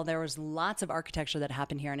 Well, there was lots of architecture that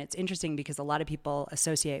happened here, and it's interesting because a lot of people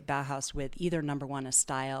associate Bauhaus with either, number one, a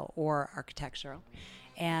style or architectural.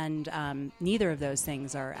 And neither of those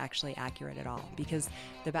things are actually accurate at all, because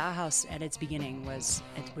the Bauhaus at its beginning was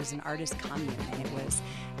an artist commune, and it was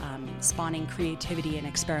spawning creativity and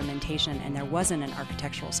experimentation, and there wasn't an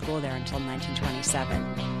architectural school there until 1927.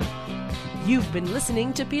 You've been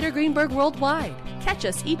listening to Peter Greenberg Worldwide. Catch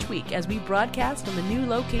us each week as we broadcast from a new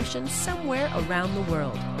location somewhere around the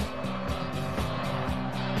world.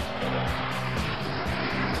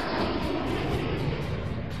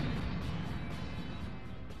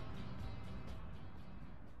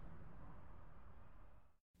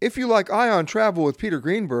 If you like Ion Travel with Peter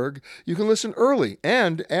Greenberg, you can listen early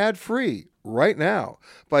and ad-free right now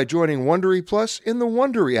by joining Wondery Plus in the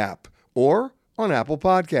Wondery app or on Apple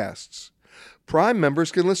Podcasts. Prime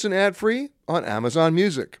members can listen ad-free on Amazon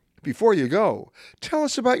Music. Before you go, tell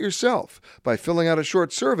us about yourself by filling out a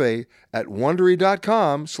short survey at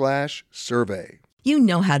Wondery.com/survey. You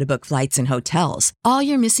know how to book flights and hotels. All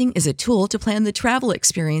you're missing is a tool to plan the travel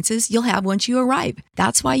experiences you'll have once you arrive.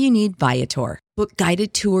 That's why you need Viator. Book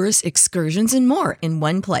guided tours, excursions, and more in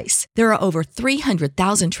one place. There are over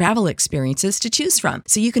 300,000 travel experiences to choose from,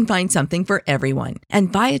 so you can find something for everyone.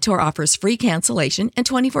 And Viator offers free cancellation and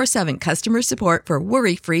 24/7 customer support for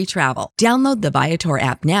worry-free travel. Download the Viator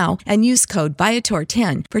app now and use code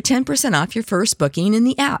Viator10 for 10% off your first booking in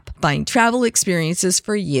the app. Find travel experiences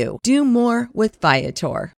for you. Do more with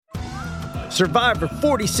Viator. Survivor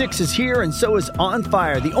 46 is here, and so is On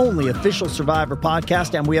Fire, the only official Survivor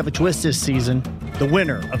podcast, and we have a twist this season. The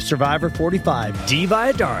winner of Survivor 45, Dee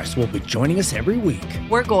Valladares, will be joining us every week.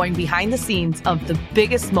 We're going behind the scenes of the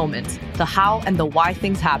biggest moments, the how and the why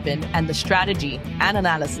things happen, and the strategy and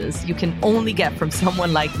analysis you can only get from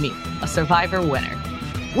someone like me, a Survivor winner.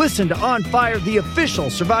 Listen to On Fire, the official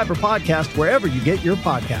Survivor podcast, wherever you get your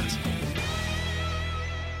podcasts.